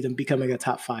could see them becoming a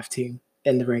top 5 team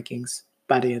in the rankings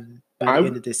by the end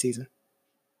of this season.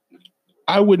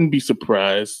 I wouldn't be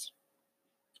surprised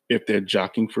if they're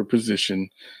jockeying for position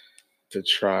to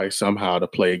try somehow to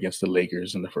play against the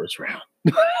Lakers in the first round.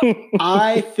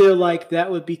 I feel like that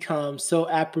would become so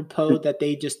apropos that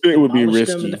they just demolish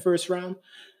them in the first round.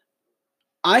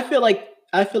 I feel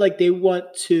like they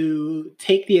want to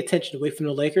take the attention away from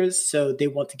the Lakers, so they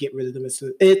want to get rid of them.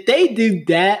 If they do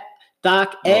that,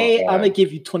 Doc, I'm gonna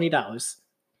give you $20.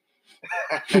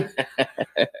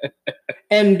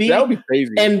 And B, that would be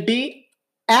crazy. And B,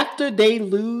 after they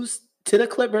lose to the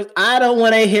Clippers, I don't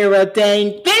want to hear a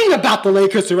dang thing about the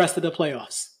Lakers the rest of the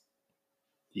playoffs.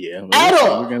 Yeah, at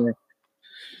all. We're gonna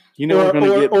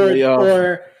get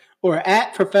playoffs. Or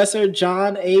at Professor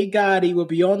John A. Gotti will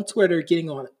be on Twitter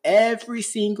getting on every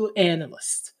single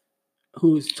analyst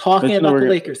who's talking about the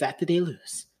Lakers after they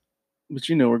lose. But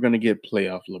we're going to get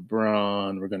playoff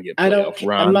LeBron. We're going to get playoff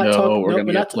Rondo. We're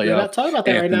not talking about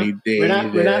that Anthony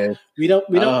Davis. We don't.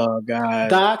 Oh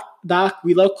God, Doc.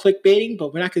 We love clickbaiting,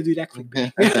 but we're not going to do that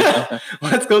clickbaiting.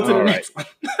 Let's go to the next one.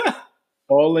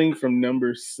 Falling from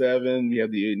number 7, we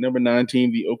have the number 9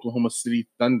 team, the Oklahoma City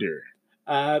Thunder.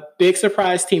 Big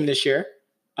surprise team this year.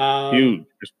 Huge.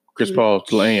 Chris Paul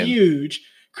playing. Huge.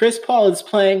 Chris Paul is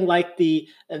playing like the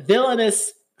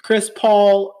villainous Chris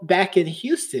Paul back in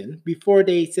Houston before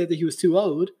they said that he was too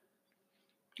old.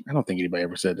 I don't think anybody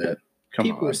ever said that.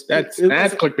 Come on. That's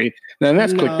clickbait. No,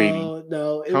 that's clickbait.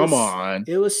 No. Come on.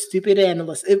 It was stupid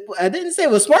analysts. I didn't say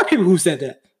it was smart people who said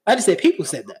that. I just said people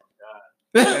said that.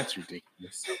 That's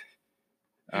ridiculous.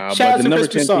 Shout out to Chris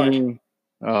Broussard. Team,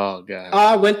 oh, God.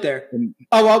 I went there.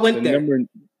 I went there.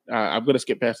 I'm going to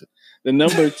skip past it. The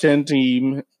number 10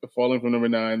 team, falling from number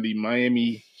 9, the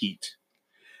Miami Heat.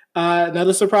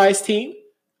 Another surprise team.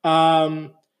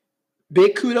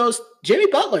 Big kudos, Jimmy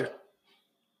Butler.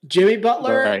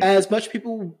 Right. As much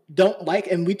people don't like,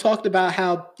 and we talked about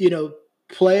how,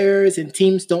 players and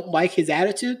teams don't like his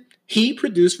attitude, he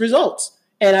produced results.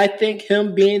 And I think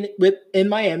him being in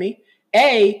Miami,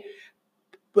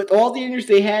 with all the injuries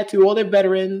they had to all their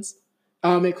veterans,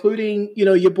 including,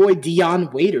 your boy Dion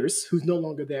Waiters, who's no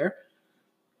longer there,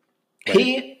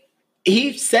 right.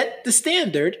 He set the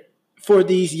standard for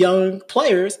these young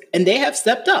players, and they have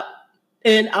stepped up.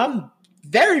 And I'm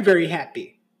very, very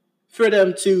happy for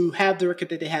them to have the record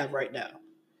that they have right now.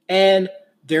 And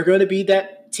they're going to be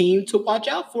that team to watch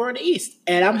out for in the East.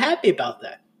 And I'm happy about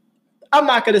that. I'm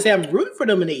not going to say I'm rooting for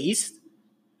them in the East,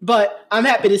 but I'm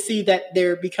happy to see that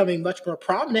they're becoming much more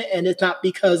prominent, and it's not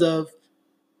because of,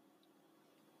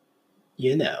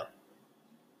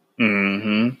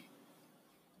 Mm-hmm.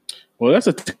 Well, that's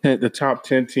the top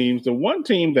 10 teams. The one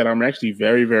team that I'm actually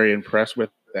very, very impressed with,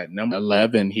 at number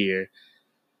 11 here,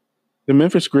 the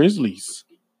Memphis Grizzlies,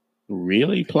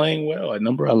 really playing well at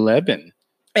number 11.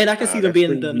 And I can see them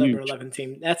being the number 11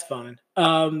 team. That's fine.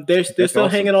 They're still awesome.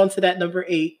 Hanging on to that number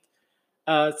 8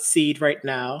 seed right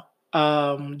now.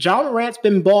 John Morant's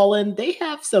been balling. They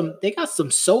got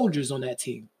some soldiers on that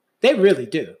team. They really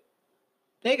do.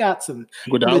 They got some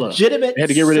legitimate. They had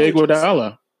to get rid of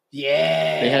Iguodala.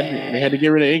 Yeah, they had to get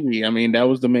rid of Iggy. I mean, that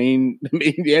was the main.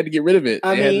 They had to get rid of it.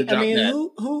 I mean,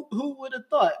 who would have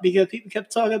thought? Because people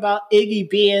kept talking about Iggy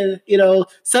being,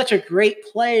 such a great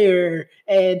player,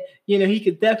 and he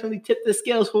could definitely tip the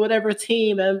scales for whatever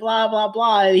team, and blah blah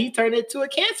blah. And he turned into a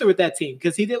cancer with that team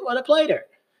because he didn't want to play there.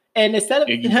 And instead of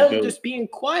him just being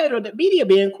quiet or the media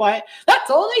being quiet,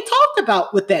 that's all they talked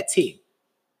about with that team.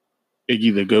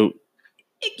 Iggy the GOAT.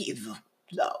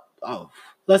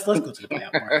 Let's go to the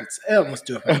buyout markets. I almost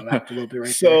do it for a little bit right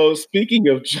so there. Speaking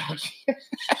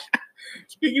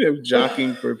of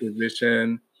jockeying for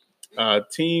position,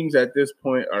 teams at this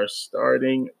point are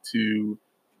starting to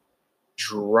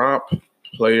drop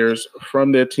players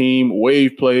from their team,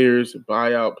 waive players,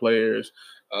 buyout players.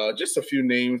 Just a few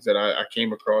names that I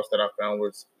came across that I found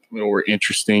were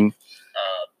interesting.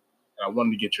 I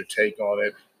wanted to get your take on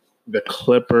it. The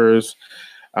Clippers.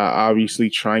 obviously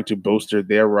trying to bolster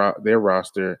their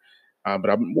roster. But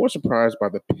I'm more surprised by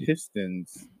the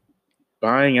Pistons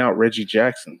buying out Reggie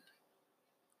Jackson.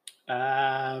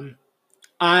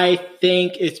 I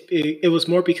think it was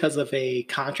more because of a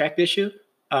contract issue.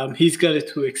 He's going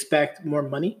to expect more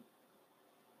money.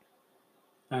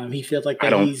 He feels like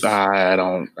that I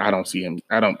don't see him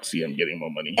getting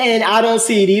more money. And I don't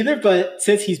see it either, but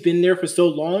since he's been there for so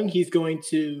long, he's going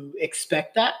to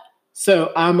expect that.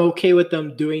 So I'm okay with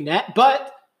them doing that.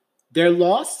 But their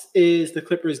loss is the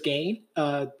Clippers' gain.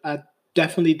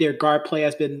 Definitely their guard play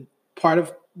has been part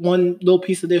of one little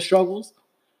piece of their struggles.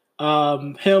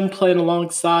 Him playing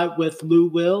alongside with Lou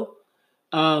Will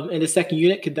in the second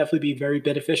unit could definitely be very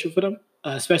beneficial for them,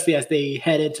 especially as they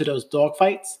head into those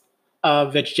dogfights.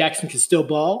 Reggie Jackson can still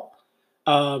ball.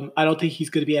 I don't think he's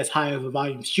going to be as high of a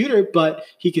volume shooter, but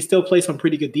he can still play some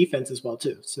pretty good defense as well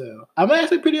too. So I'm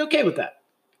actually pretty okay with that.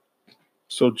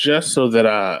 So just so that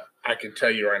I can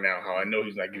tell you right now how I know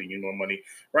he's not getting any more money.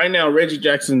 Right now, Reggie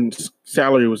Jackson's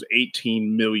salary was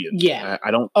 $18 million. Yeah,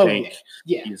 I don't think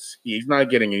he's not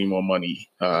getting any more money.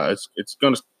 It's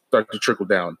going to start to trickle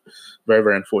down. Very,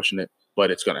 very unfortunate,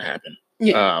 but it's going to happen.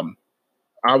 Yeah.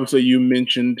 Obviously, you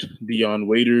mentioned Dion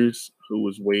Waiters, who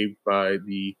was waived by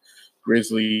the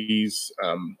Grizzlies.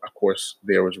 Of course,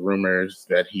 there was rumors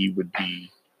that he would be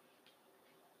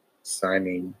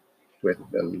signing with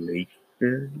the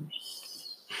Lakers.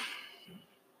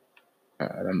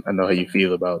 I know how you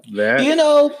feel about that.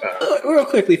 Real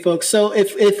quickly, folks. So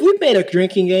if we made a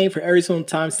drinking game for every single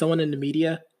time someone in the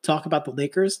media talk about the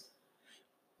Lakers,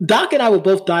 Doc and I would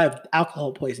both die of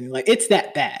alcohol poisoning. Like, it's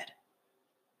that bad.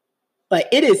 Like,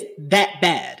 it is that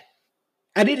bad.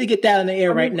 I need to get that in the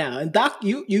air right now. And Doc,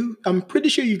 I'm pretty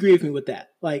sure you agree with me with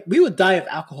that. Like, we would die of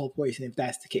alcohol poisoning if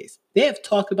that's the case. They have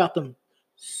talked about them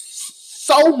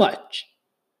so much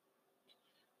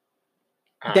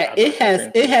that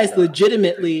it has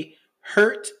legitimately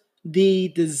hurt the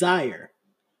desire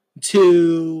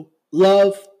to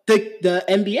love the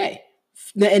NBA.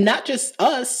 And not just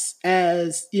us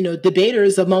as,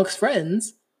 debaters amongst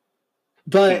friends,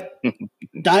 but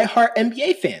diehard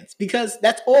NBA fans, because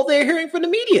that's all they're hearing from the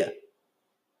media.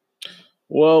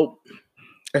 Well,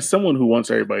 as someone who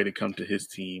wants everybody to come to his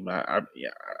team, I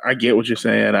get what you're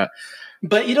saying.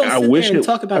 But you don't sit there and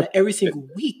talk about it every single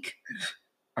week.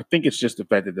 I think it's just the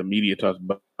fact that the media talks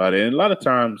about it. And a lot of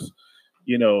times,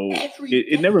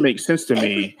 it never makes sense to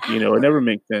me. It never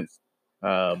makes sense.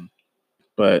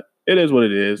 But it is what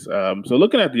it is. So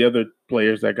looking at the other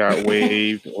players that got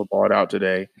waived or bought out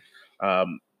today,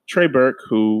 Trey Burke,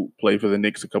 who played for the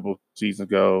Knicks a couple of seasons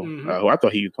ago, who I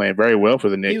thought he was playing very well for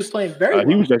the Knicks. He was playing very well.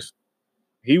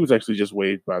 He was actually just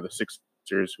waived by the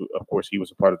Sixers, who, of course, he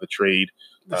was a part of the trade.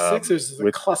 The Sixers is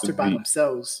a cluster by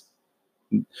themselves.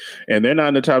 And they're not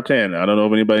in the top 10. I don't know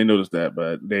if anybody noticed that,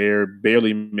 but they're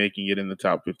barely making it in the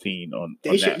top 15.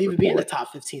 They shouldn't even be in the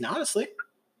top 15, honestly.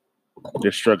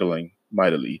 They're struggling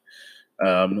mightily.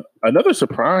 Another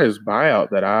surprise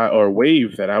buyout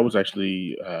waive that I was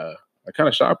actually kind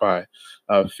of shocked by,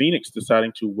 Phoenix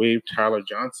deciding to waive Tyler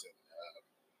Johnson,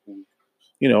 who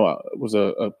was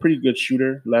a pretty good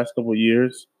shooter last couple of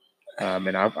years,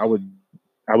 and I would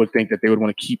think that they would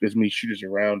want to keep as many shooters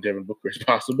around Devin Booker as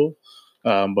possible.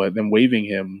 But them waiving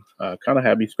him kind of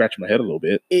had me scratch my head a little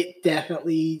bit. It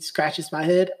definitely scratches my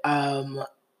head.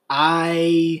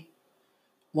 I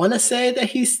want to say that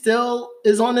he still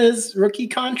is on his rookie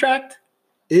contract.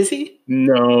 Is he?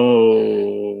 No,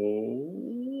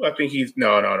 I think he's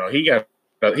no. He got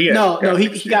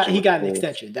an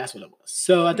extension. That's what it was.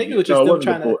 So I think it was just them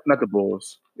trying to. Not the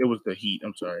Bulls. It was the Heat.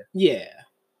 I'm sorry. Yeah,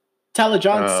 Tyler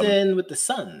Johnson with the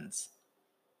Suns.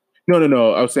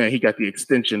 No. I was saying he got the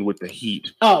extension with the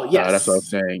Heat. Oh, yes. That's what I was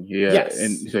saying. Yeah. Yes.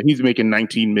 And so he's making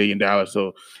 $19 million.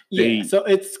 So so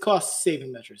it's cost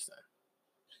saving measures then.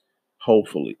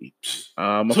 Hopefully.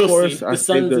 Of course, the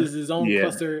Suns is his own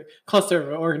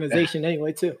cluster of organization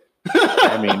anyway, too.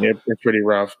 I mean, they're pretty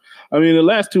rough. I mean, the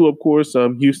last two, of course,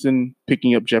 Houston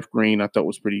picking up Jeff Green, I thought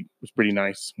was pretty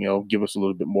nice. Give us a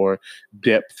little bit more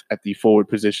depth at the forward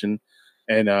position,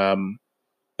 and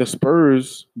the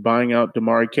Spurs buying out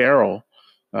DeMar Carroll,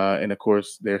 and of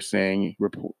course, they're saying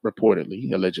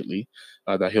reportedly, allegedly,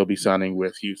 that he'll be signing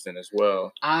with Houston as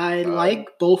well. I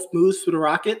like both moves for the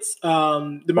Rockets.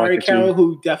 DeMar Carroll,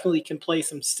 who definitely can play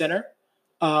some center.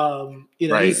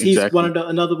 He's exactly.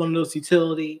 Another one of those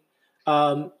utility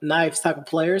knives type of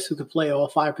players who could play all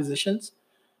five positions.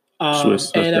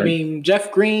 I mean,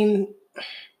 Jeff Green,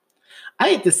 I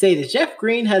hate to say this, Jeff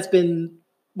Green has been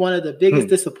one of the biggest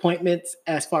disappointments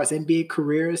as far as NBA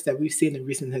careers that we've seen in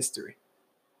recent history.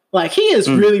 Like he is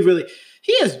really,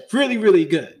 really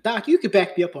good. Doc, you could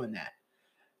back me up on that.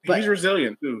 But he's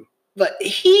resilient too. But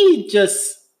it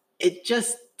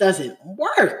just doesn't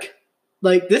work.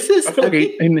 Like this is. I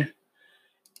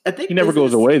think he never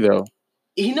goes away though.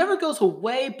 He never goes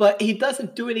away, but he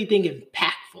doesn't do anything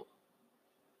impactful.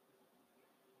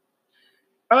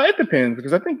 It depends,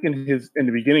 because I think in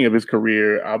the beginning of his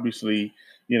career, obviously,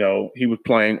 you know, he was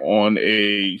playing on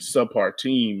a subpar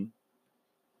team.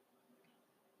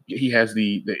 He has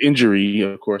the injury,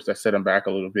 of course, that set him back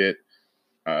a little bit.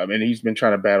 And he's been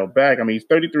trying to battle back. I mean, he's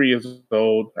 33 years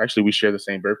old. Actually, we share the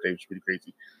same birthday, which is pretty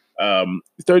crazy.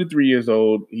 He's 33 years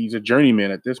old. He's a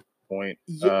journeyman at this point.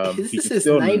 This is his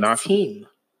ninth team.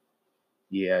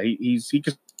 Yeah, he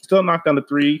can still knock down the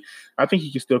three. I think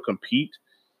he can still compete.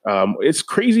 It's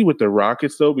crazy with the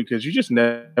Rockets, though, because you just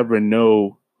never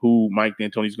know who Mike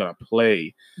D'Antoni's going to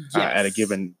play on a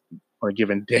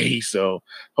given day. So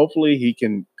hopefully he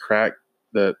can crack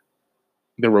the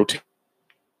rotation.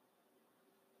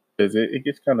 It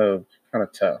gets kind of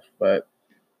tough, but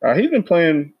he's been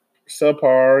playing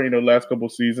subpar, you know, last couple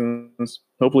of seasons.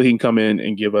 Hopefully he can come in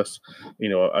and give us, you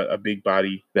know, a big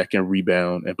body that can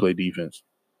rebound and play defense.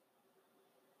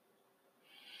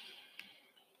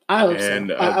 I hope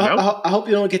so. I hope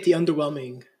you don't get the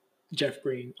underwhelming Jeff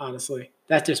Green, honestly.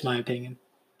 That's just my opinion.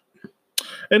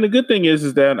 And the good thing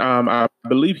is that I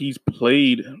believe he's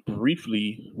played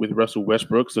briefly with Russell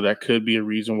Westbrook, so that could be a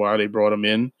reason why they brought him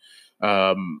in.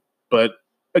 But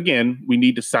again, we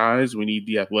need the size, we need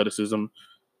the athleticism.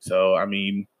 So I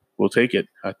mean, we'll take it.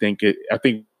 I think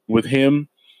with him,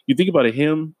 you think about it,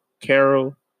 him,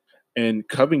 Carroll, and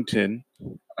Covington.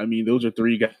 I mean, those are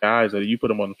three guys that you put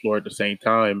them on the floor at the same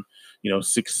time. You know,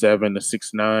 6'7" to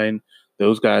 6'9".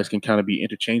 Those guys can kind of be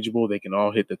interchangeable. They can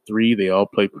all hit the three. They all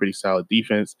play pretty solid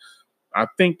defense. I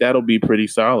think that'll be pretty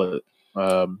solid.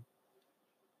 Yeah,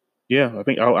 I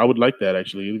think I would like that,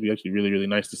 actually. It would be actually really, really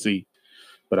nice to see.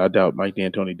 But I doubt Mike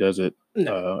D'Antoni does it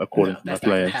according to my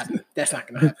plans. That's not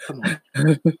going to happen. Come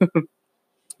on.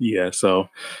 Yeah, so,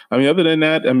 I mean, other than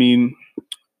that, I mean,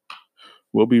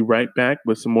 we'll be right back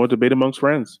with some more debate amongst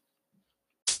friends.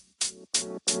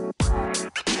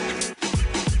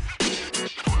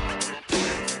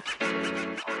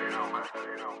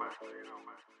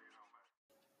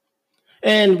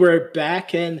 And we're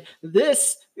back, and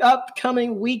this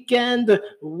upcoming weekend,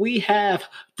 we have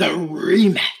the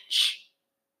rematch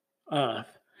of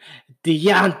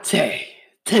Deontay,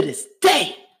 to this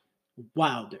day,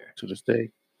 Wilder. To this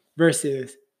day.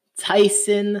 Versus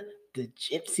Tyson, the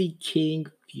Gypsy King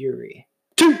Fury.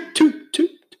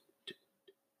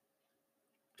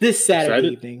 This Saturday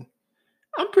evening.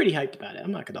 I'm pretty hyped about it.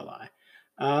 I'm not going to lie.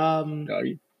 Are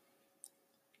you?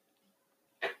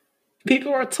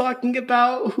 People are talking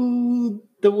about who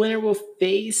the winner will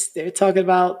face. They're talking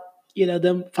about, you know,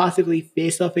 them possibly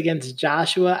face off against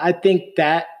Joshua. I think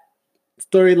that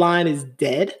storyline is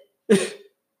dead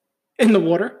in the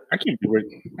water. I can't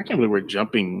believe we're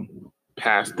jumping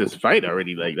past this fight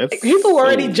already. Like, that's people are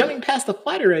already jumping past the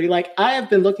fight already. Like, I have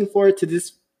been looking forward to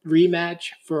this rematch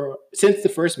since the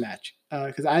first match,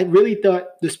 because I really thought,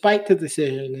 despite the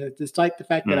decision, despite the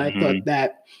fact that I thought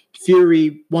that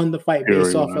Fury won the fight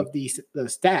based off of the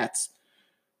stats,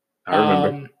 I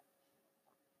remember.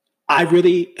 I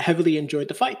really heavily enjoyed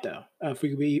the fight, though,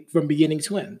 from beginning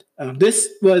to end. This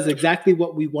was exactly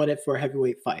what we wanted for a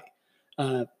heavyweight fight,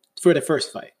 for the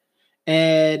first fight.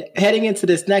 And heading into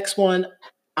this next one,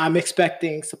 I'm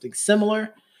expecting something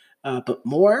similar, but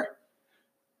more.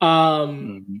 I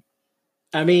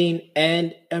mean,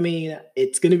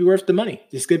 it's going to be worth the money.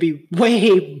 It's going to be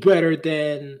way better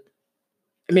than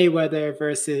Mayweather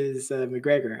versus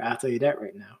McGregor. I'll tell you that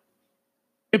right now.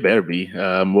 It better be.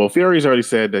 Well, Fury's already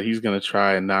said that he's going to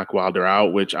try and knock Wilder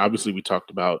out, which obviously we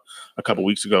talked about a couple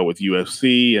weeks ago with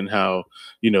UFC and how,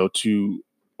 you know, to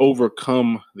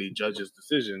overcome the judge's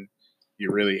decision,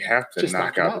 you really have to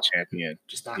knock out the champion.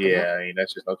 I mean,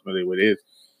 that's just ultimately what it is.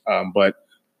 But,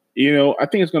 you know, I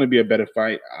think it's going to be a better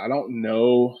fight. I don't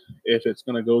know if it's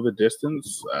going to go the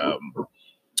distance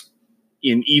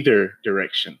in either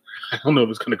direction. I don't know if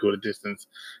it's going to go the distance.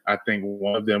 I think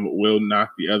one of them will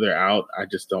knock the other out. I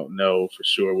just don't know for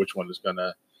sure which one is going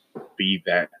to be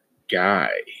that guy.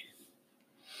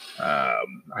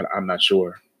 I'm not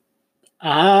sure.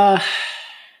 I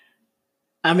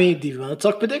mean, do you want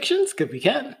to talk predictions? Because we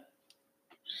can.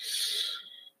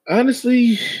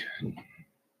 Honestly,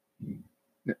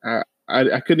 I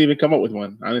couldn't even come up with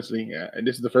one, honestly. And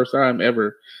this is the first time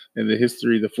ever in the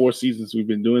history, the 4 seasons we've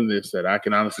been doing this, that I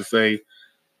can honestly say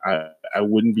I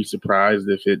wouldn't be surprised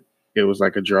if it was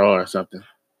like a draw or something.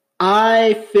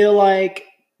 I feel like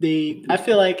I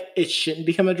feel like it shouldn't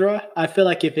become a draw. I feel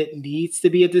like if it needs to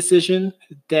be a decision,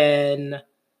 then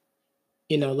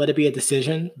let it be a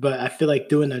decision. But I feel like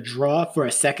doing a draw for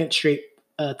a second straight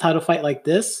title fight like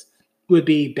this would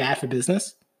be bad for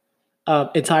business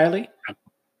entirely.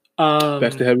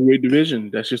 That's the heavyweight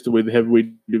division. That's just the way the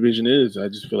heavyweight division is. I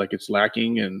just feel like it's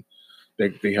lacking, and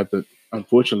they have to,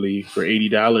 unfortunately, for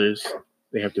 $80,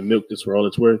 they have to milk this for all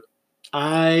it's worth.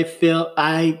 I feel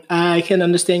I can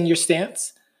understand your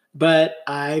stance, but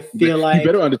I feel like you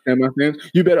better understand my stance.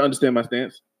 You better understand my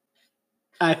stance.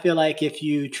 I feel like if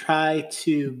you try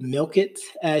to milk it,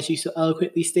 as you so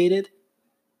eloquently stated,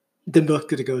 the milk's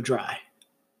going to go dry.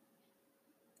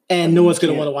 And no one's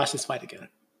going to want to watch this fight again.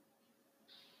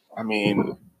 I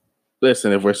mean,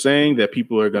 listen, if we're saying that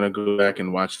people are going to go back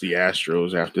and watch the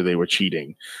Astros after they were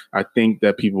cheating, I think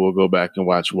that people will go back and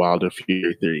watch Wilder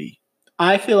Fury 3.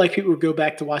 I feel like people will go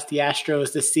back to watch the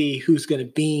Astros to see who's going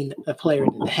to bean a player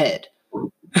in the head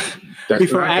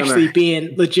before actually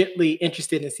being legitimately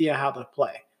interested in seeing how they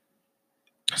play.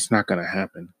 That's not going to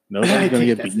happen. Nobody's going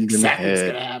to get beamed in the head. What's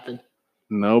going to happen.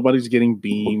 Nobody's getting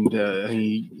beamed.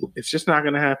 It's just not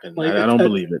going to happen. Like I don't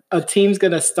believe it. A team's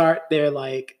going to start their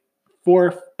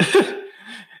fourth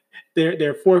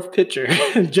their fourth pitcher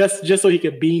just so he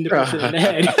could beam the person in the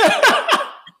head.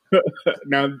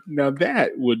 Now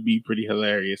that would be pretty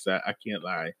hilarious. I can't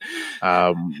lie.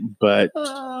 But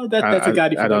that's a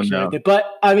gaudy prediction right there.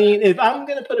 But I mean, if I'm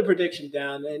going to put a prediction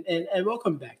down, and we'll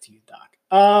come back to you, Doc.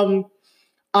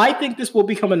 I think this will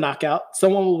become a knockout.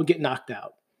 Someone will get knocked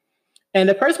out. And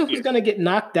the person who's going to get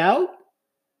knocked out,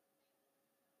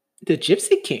 the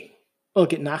Gypsy King, will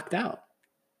get knocked out.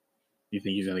 You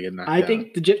think he's going to get knocked out? I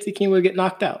think the Gypsy King will get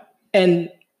knocked out. And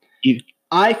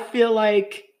I feel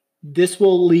like this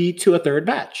will lead to a third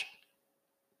match.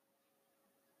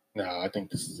 No, I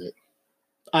think this is it.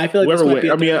 I feel like whoever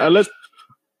wins. I mean,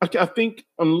 I think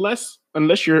unless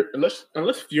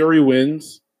Fury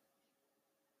wins,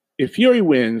 if Fury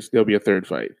wins, there'll be a third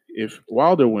fight. If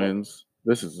Wilder wins,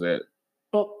 this is it.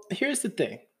 Well, here's the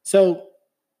thing. So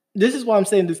this is why I'm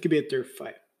saying this could be a third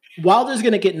fight. Wilder's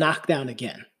going to get knocked down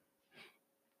again.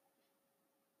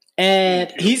 And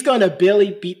he's going to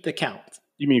barely beat the count.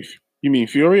 You mean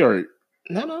Fury or?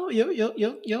 No,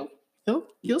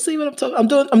 you'll see what I'm talking.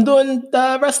 I'm doing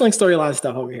wrestling storyline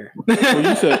stuff over here. Well,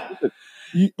 you said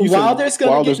Wilder's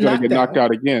going to get knocked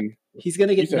out again. He's going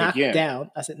to get knocked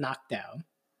down. I said knocked down.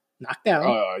 Knocked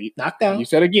down. You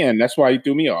said again. That's why you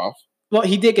threw me off. Well,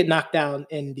 he did get knocked down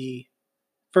in the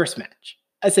first match.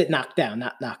 I said knocked down,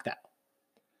 not knocked out.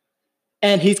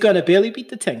 And he's going to barely beat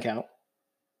the 10 count.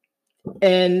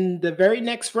 And the very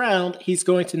next round, he's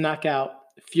going to knock out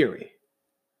Fury.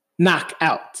 Knock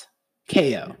out.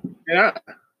 KO. Yeah.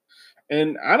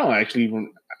 And I don't actually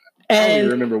even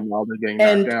remember Wilder getting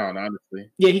knocked down,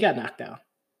 honestly. Yeah, he got knocked down.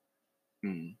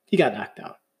 He got knocked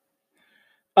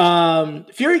down.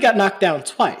 Fury got knocked down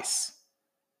twice.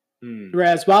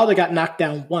 Whereas Wilder got knocked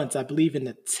down once, I believe, in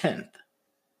the 10th.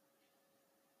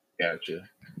 Gotcha.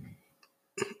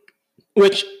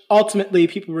 Which ultimately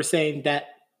people were saying that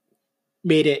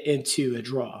made it into a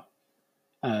draw.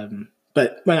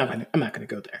 But I'm not going to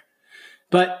go there.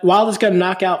 But Wilder's going to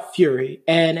knock out Fury.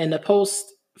 And in the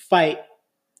post-fight,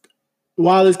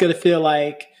 Wilder's going to feel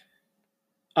like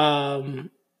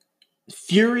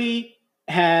Fury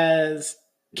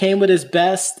came with his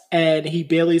best and he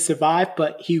barely survived,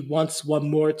 but he wants one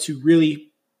more to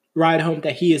really ride home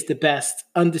that he is the best,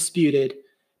 undisputed,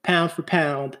 pound for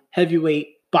pound, heavyweight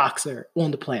boxer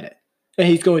on the planet. And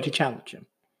he's going to challenge him.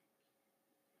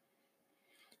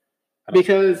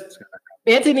 Because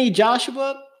Anthony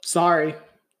Joshua, sorry.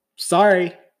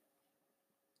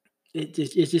 It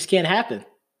just can't happen.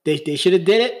 They should have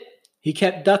did it. He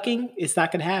kept ducking. It's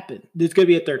not going to happen. There's going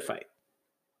to be a third fight.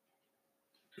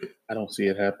 I don't see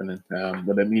it happening.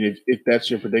 But I mean, if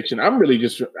that's your prediction, I'm really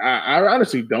just – I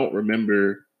honestly don't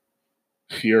remember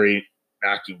Fury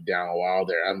knocking down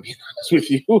Wilder. I'm being honest with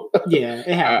you. Yeah, it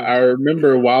happened. I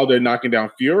remember Wilder knocking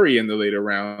down Fury in the later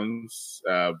rounds,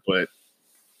 but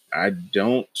I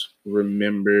don't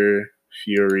remember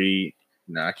Fury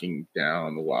knocking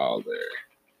down Wilder.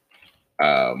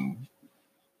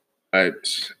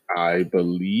 But I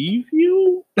believe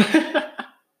you.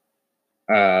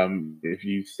 If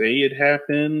you say it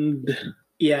happened.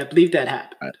 Yeah, I believe that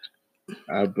happened.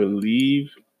 I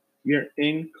believe you're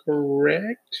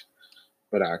incorrect,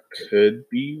 but I could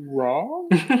be wrong.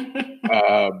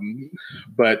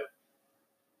 But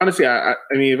honestly, I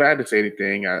mean, if I had to say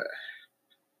anything, I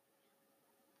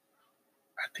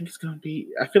think it's going to be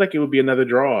 – I feel like it would be another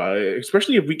draw,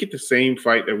 especially if we get the same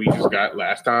fight that we just got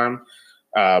last time.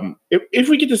 If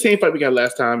we get the same fight we got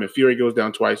last time, and Fury goes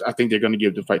down twice, I think they're going to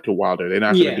give the fight to Wilder. They're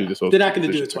not going to do this. They're not going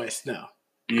to do it twice. No.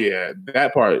 Yeah,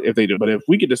 that part if they do. But if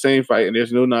we get the same fight and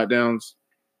there's no knockdowns,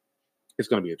 it's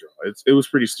going to be a draw. It was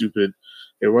pretty stupid.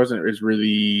 It wasn't as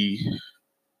really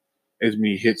as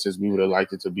many hits as we would have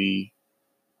liked it to be.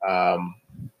 I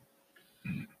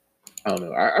don't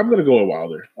know. I'm going to go with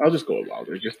Wilder. I'll just go with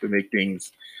Wilder just to make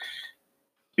things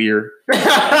clear.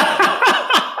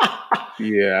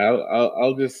 Yeah,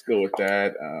 I'll just go with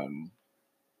that.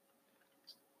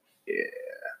 Yeah.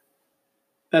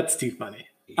 That's too funny.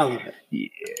 I love it.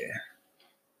 Yeah.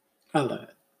 I love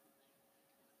it.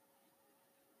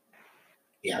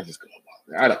 Yeah, I'll just go with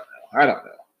Wilder. I don't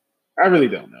know. I really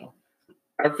don't know.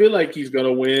 I feel like he's going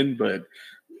to win, but,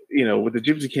 with the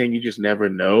Gypsy King, you just never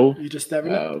know. You just never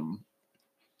know.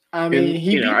 I mean,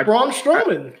 he beat Braun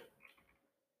Strowman.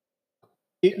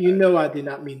 You know I did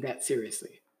not mean that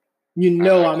seriously. I'm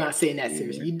not saying that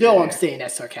seriously. You know I'm saying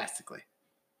that sarcastically.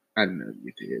 I know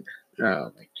you did.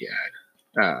 Oh, my God.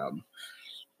 Oh,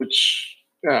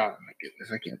 my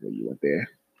goodness. I can't believe you went there.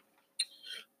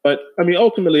 But, I mean,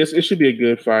 ultimately, it should be a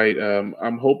good fight.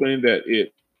 I'm hoping that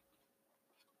it's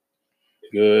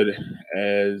good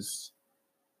as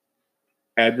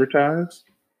advertised.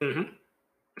 Mm-hmm.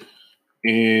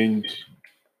 And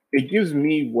it gives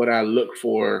me what I look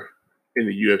for in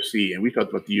the UFC. And we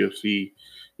talked about the UFC,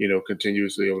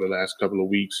 continuously over the last couple of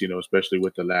weeks, especially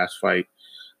with the last fight,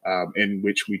 in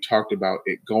which we talked about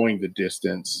it going the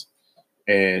distance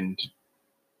and,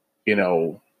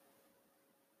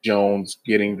 Jones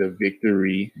getting the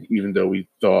victory, even though we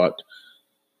thought,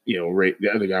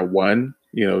 the other guy won,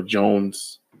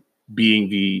 Jones being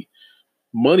the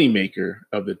moneymaker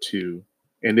of the two.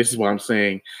 And this is why I'm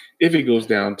saying, if it goes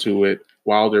down to it,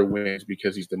 Wilder wins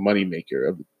because he's the moneymaker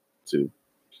of the two.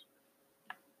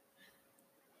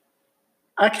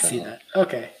 I can see that.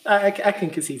 Okay. I can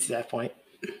concede to that point.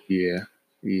 Yeah.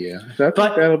 So I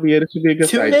think that'll be it. It should be a good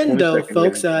tune fight. in, though,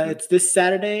 folks. It's this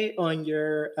Saturday on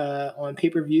your on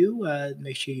pay-per-view.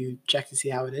 Make sure you check to see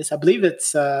how it is. I believe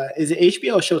it's is it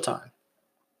HBO or Showtime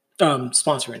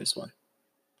sponsoring this one?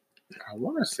 I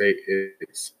want to say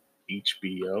it's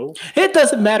HBO. It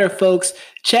doesn't matter, folks.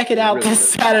 Check it out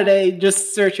this Saturday.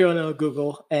 Just search it on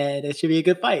Google, and it should be a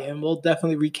good fight. And we'll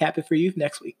definitely recap it for you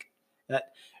next week.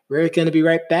 We're going to be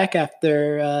right back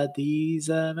after these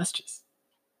messages.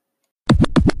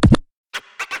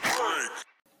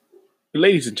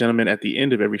 Ladies and gentlemen, at the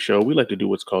end of every show, we like to do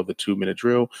what's called the 2-minute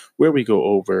drill, where we go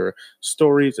over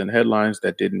stories and headlines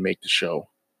that didn't make the show.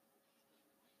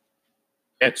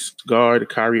 Nets guard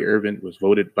Kyrie Irving was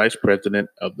voted vice president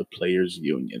of the Players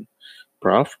Union.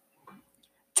 Prof?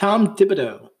 Tom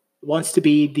Thibodeau wants to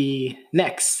be the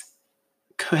next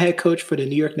head coach for the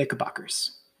New York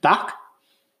Knickerbockers. Doc?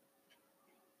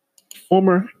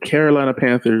 Former Carolina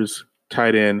Panthers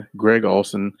tight end Greg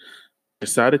Olsen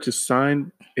decided to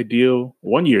sign a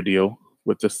 1-year deal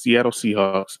with the Seattle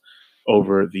Seahawks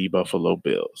over the Buffalo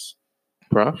Bills.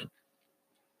 Prof?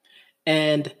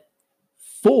 And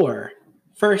 4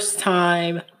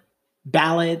 first-time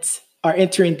ballots are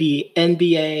entering the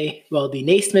NBA, the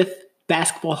Naismith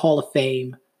Basketball Hall of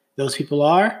Fame. Those people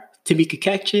are Tamika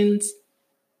Catchings,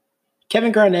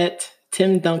 Kevin Garnett,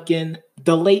 Tim Duncan,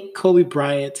 the late Kobe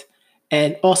Bryant,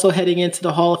 and also heading into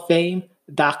the Hall of Fame,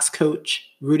 Doc's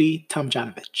coach, Rudy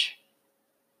Tomjanovich.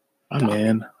 My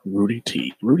man, Rudy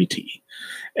T.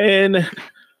 And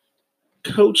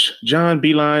Coach John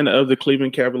Beilein of the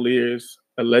Cleveland Cavaliers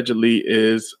allegedly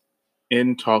is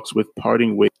in talks with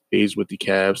parting ways with the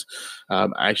Cavs,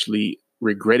 actually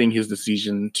regretting his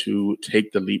decision to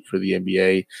take the leap for the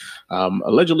NBA.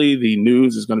 Allegedly, the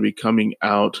news is going to be coming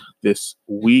out this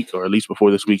week, or at least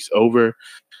before this week's over.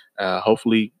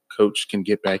 Hopefully, Coach can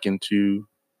get back into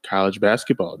college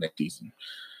basketball next season.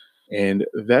 And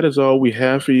that is all we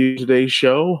have for you today's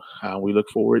show. We look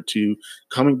forward to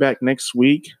coming back next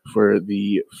week for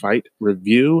the fight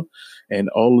review and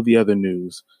all of the other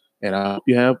news. And I hope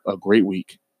you have a great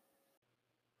week.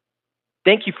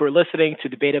 Thank you for listening to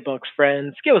Debate Amongst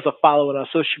Friends. Give us a follow on our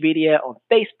social media on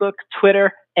Facebook,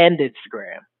 Twitter, and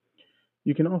Instagram.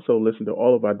 You can also listen to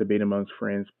all of our Debate Amongst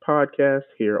Friends podcasts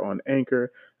here on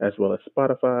Anchor, as well as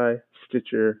Spotify,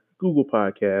 Stitcher, Google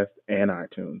Podcasts, and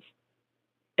iTunes.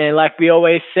 And like we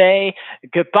always say,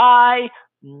 goodbye,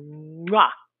 mwah,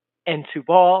 and to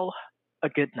all, a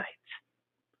good night.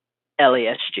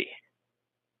 LASG.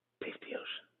 Peace to the ocean.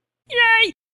 Yay!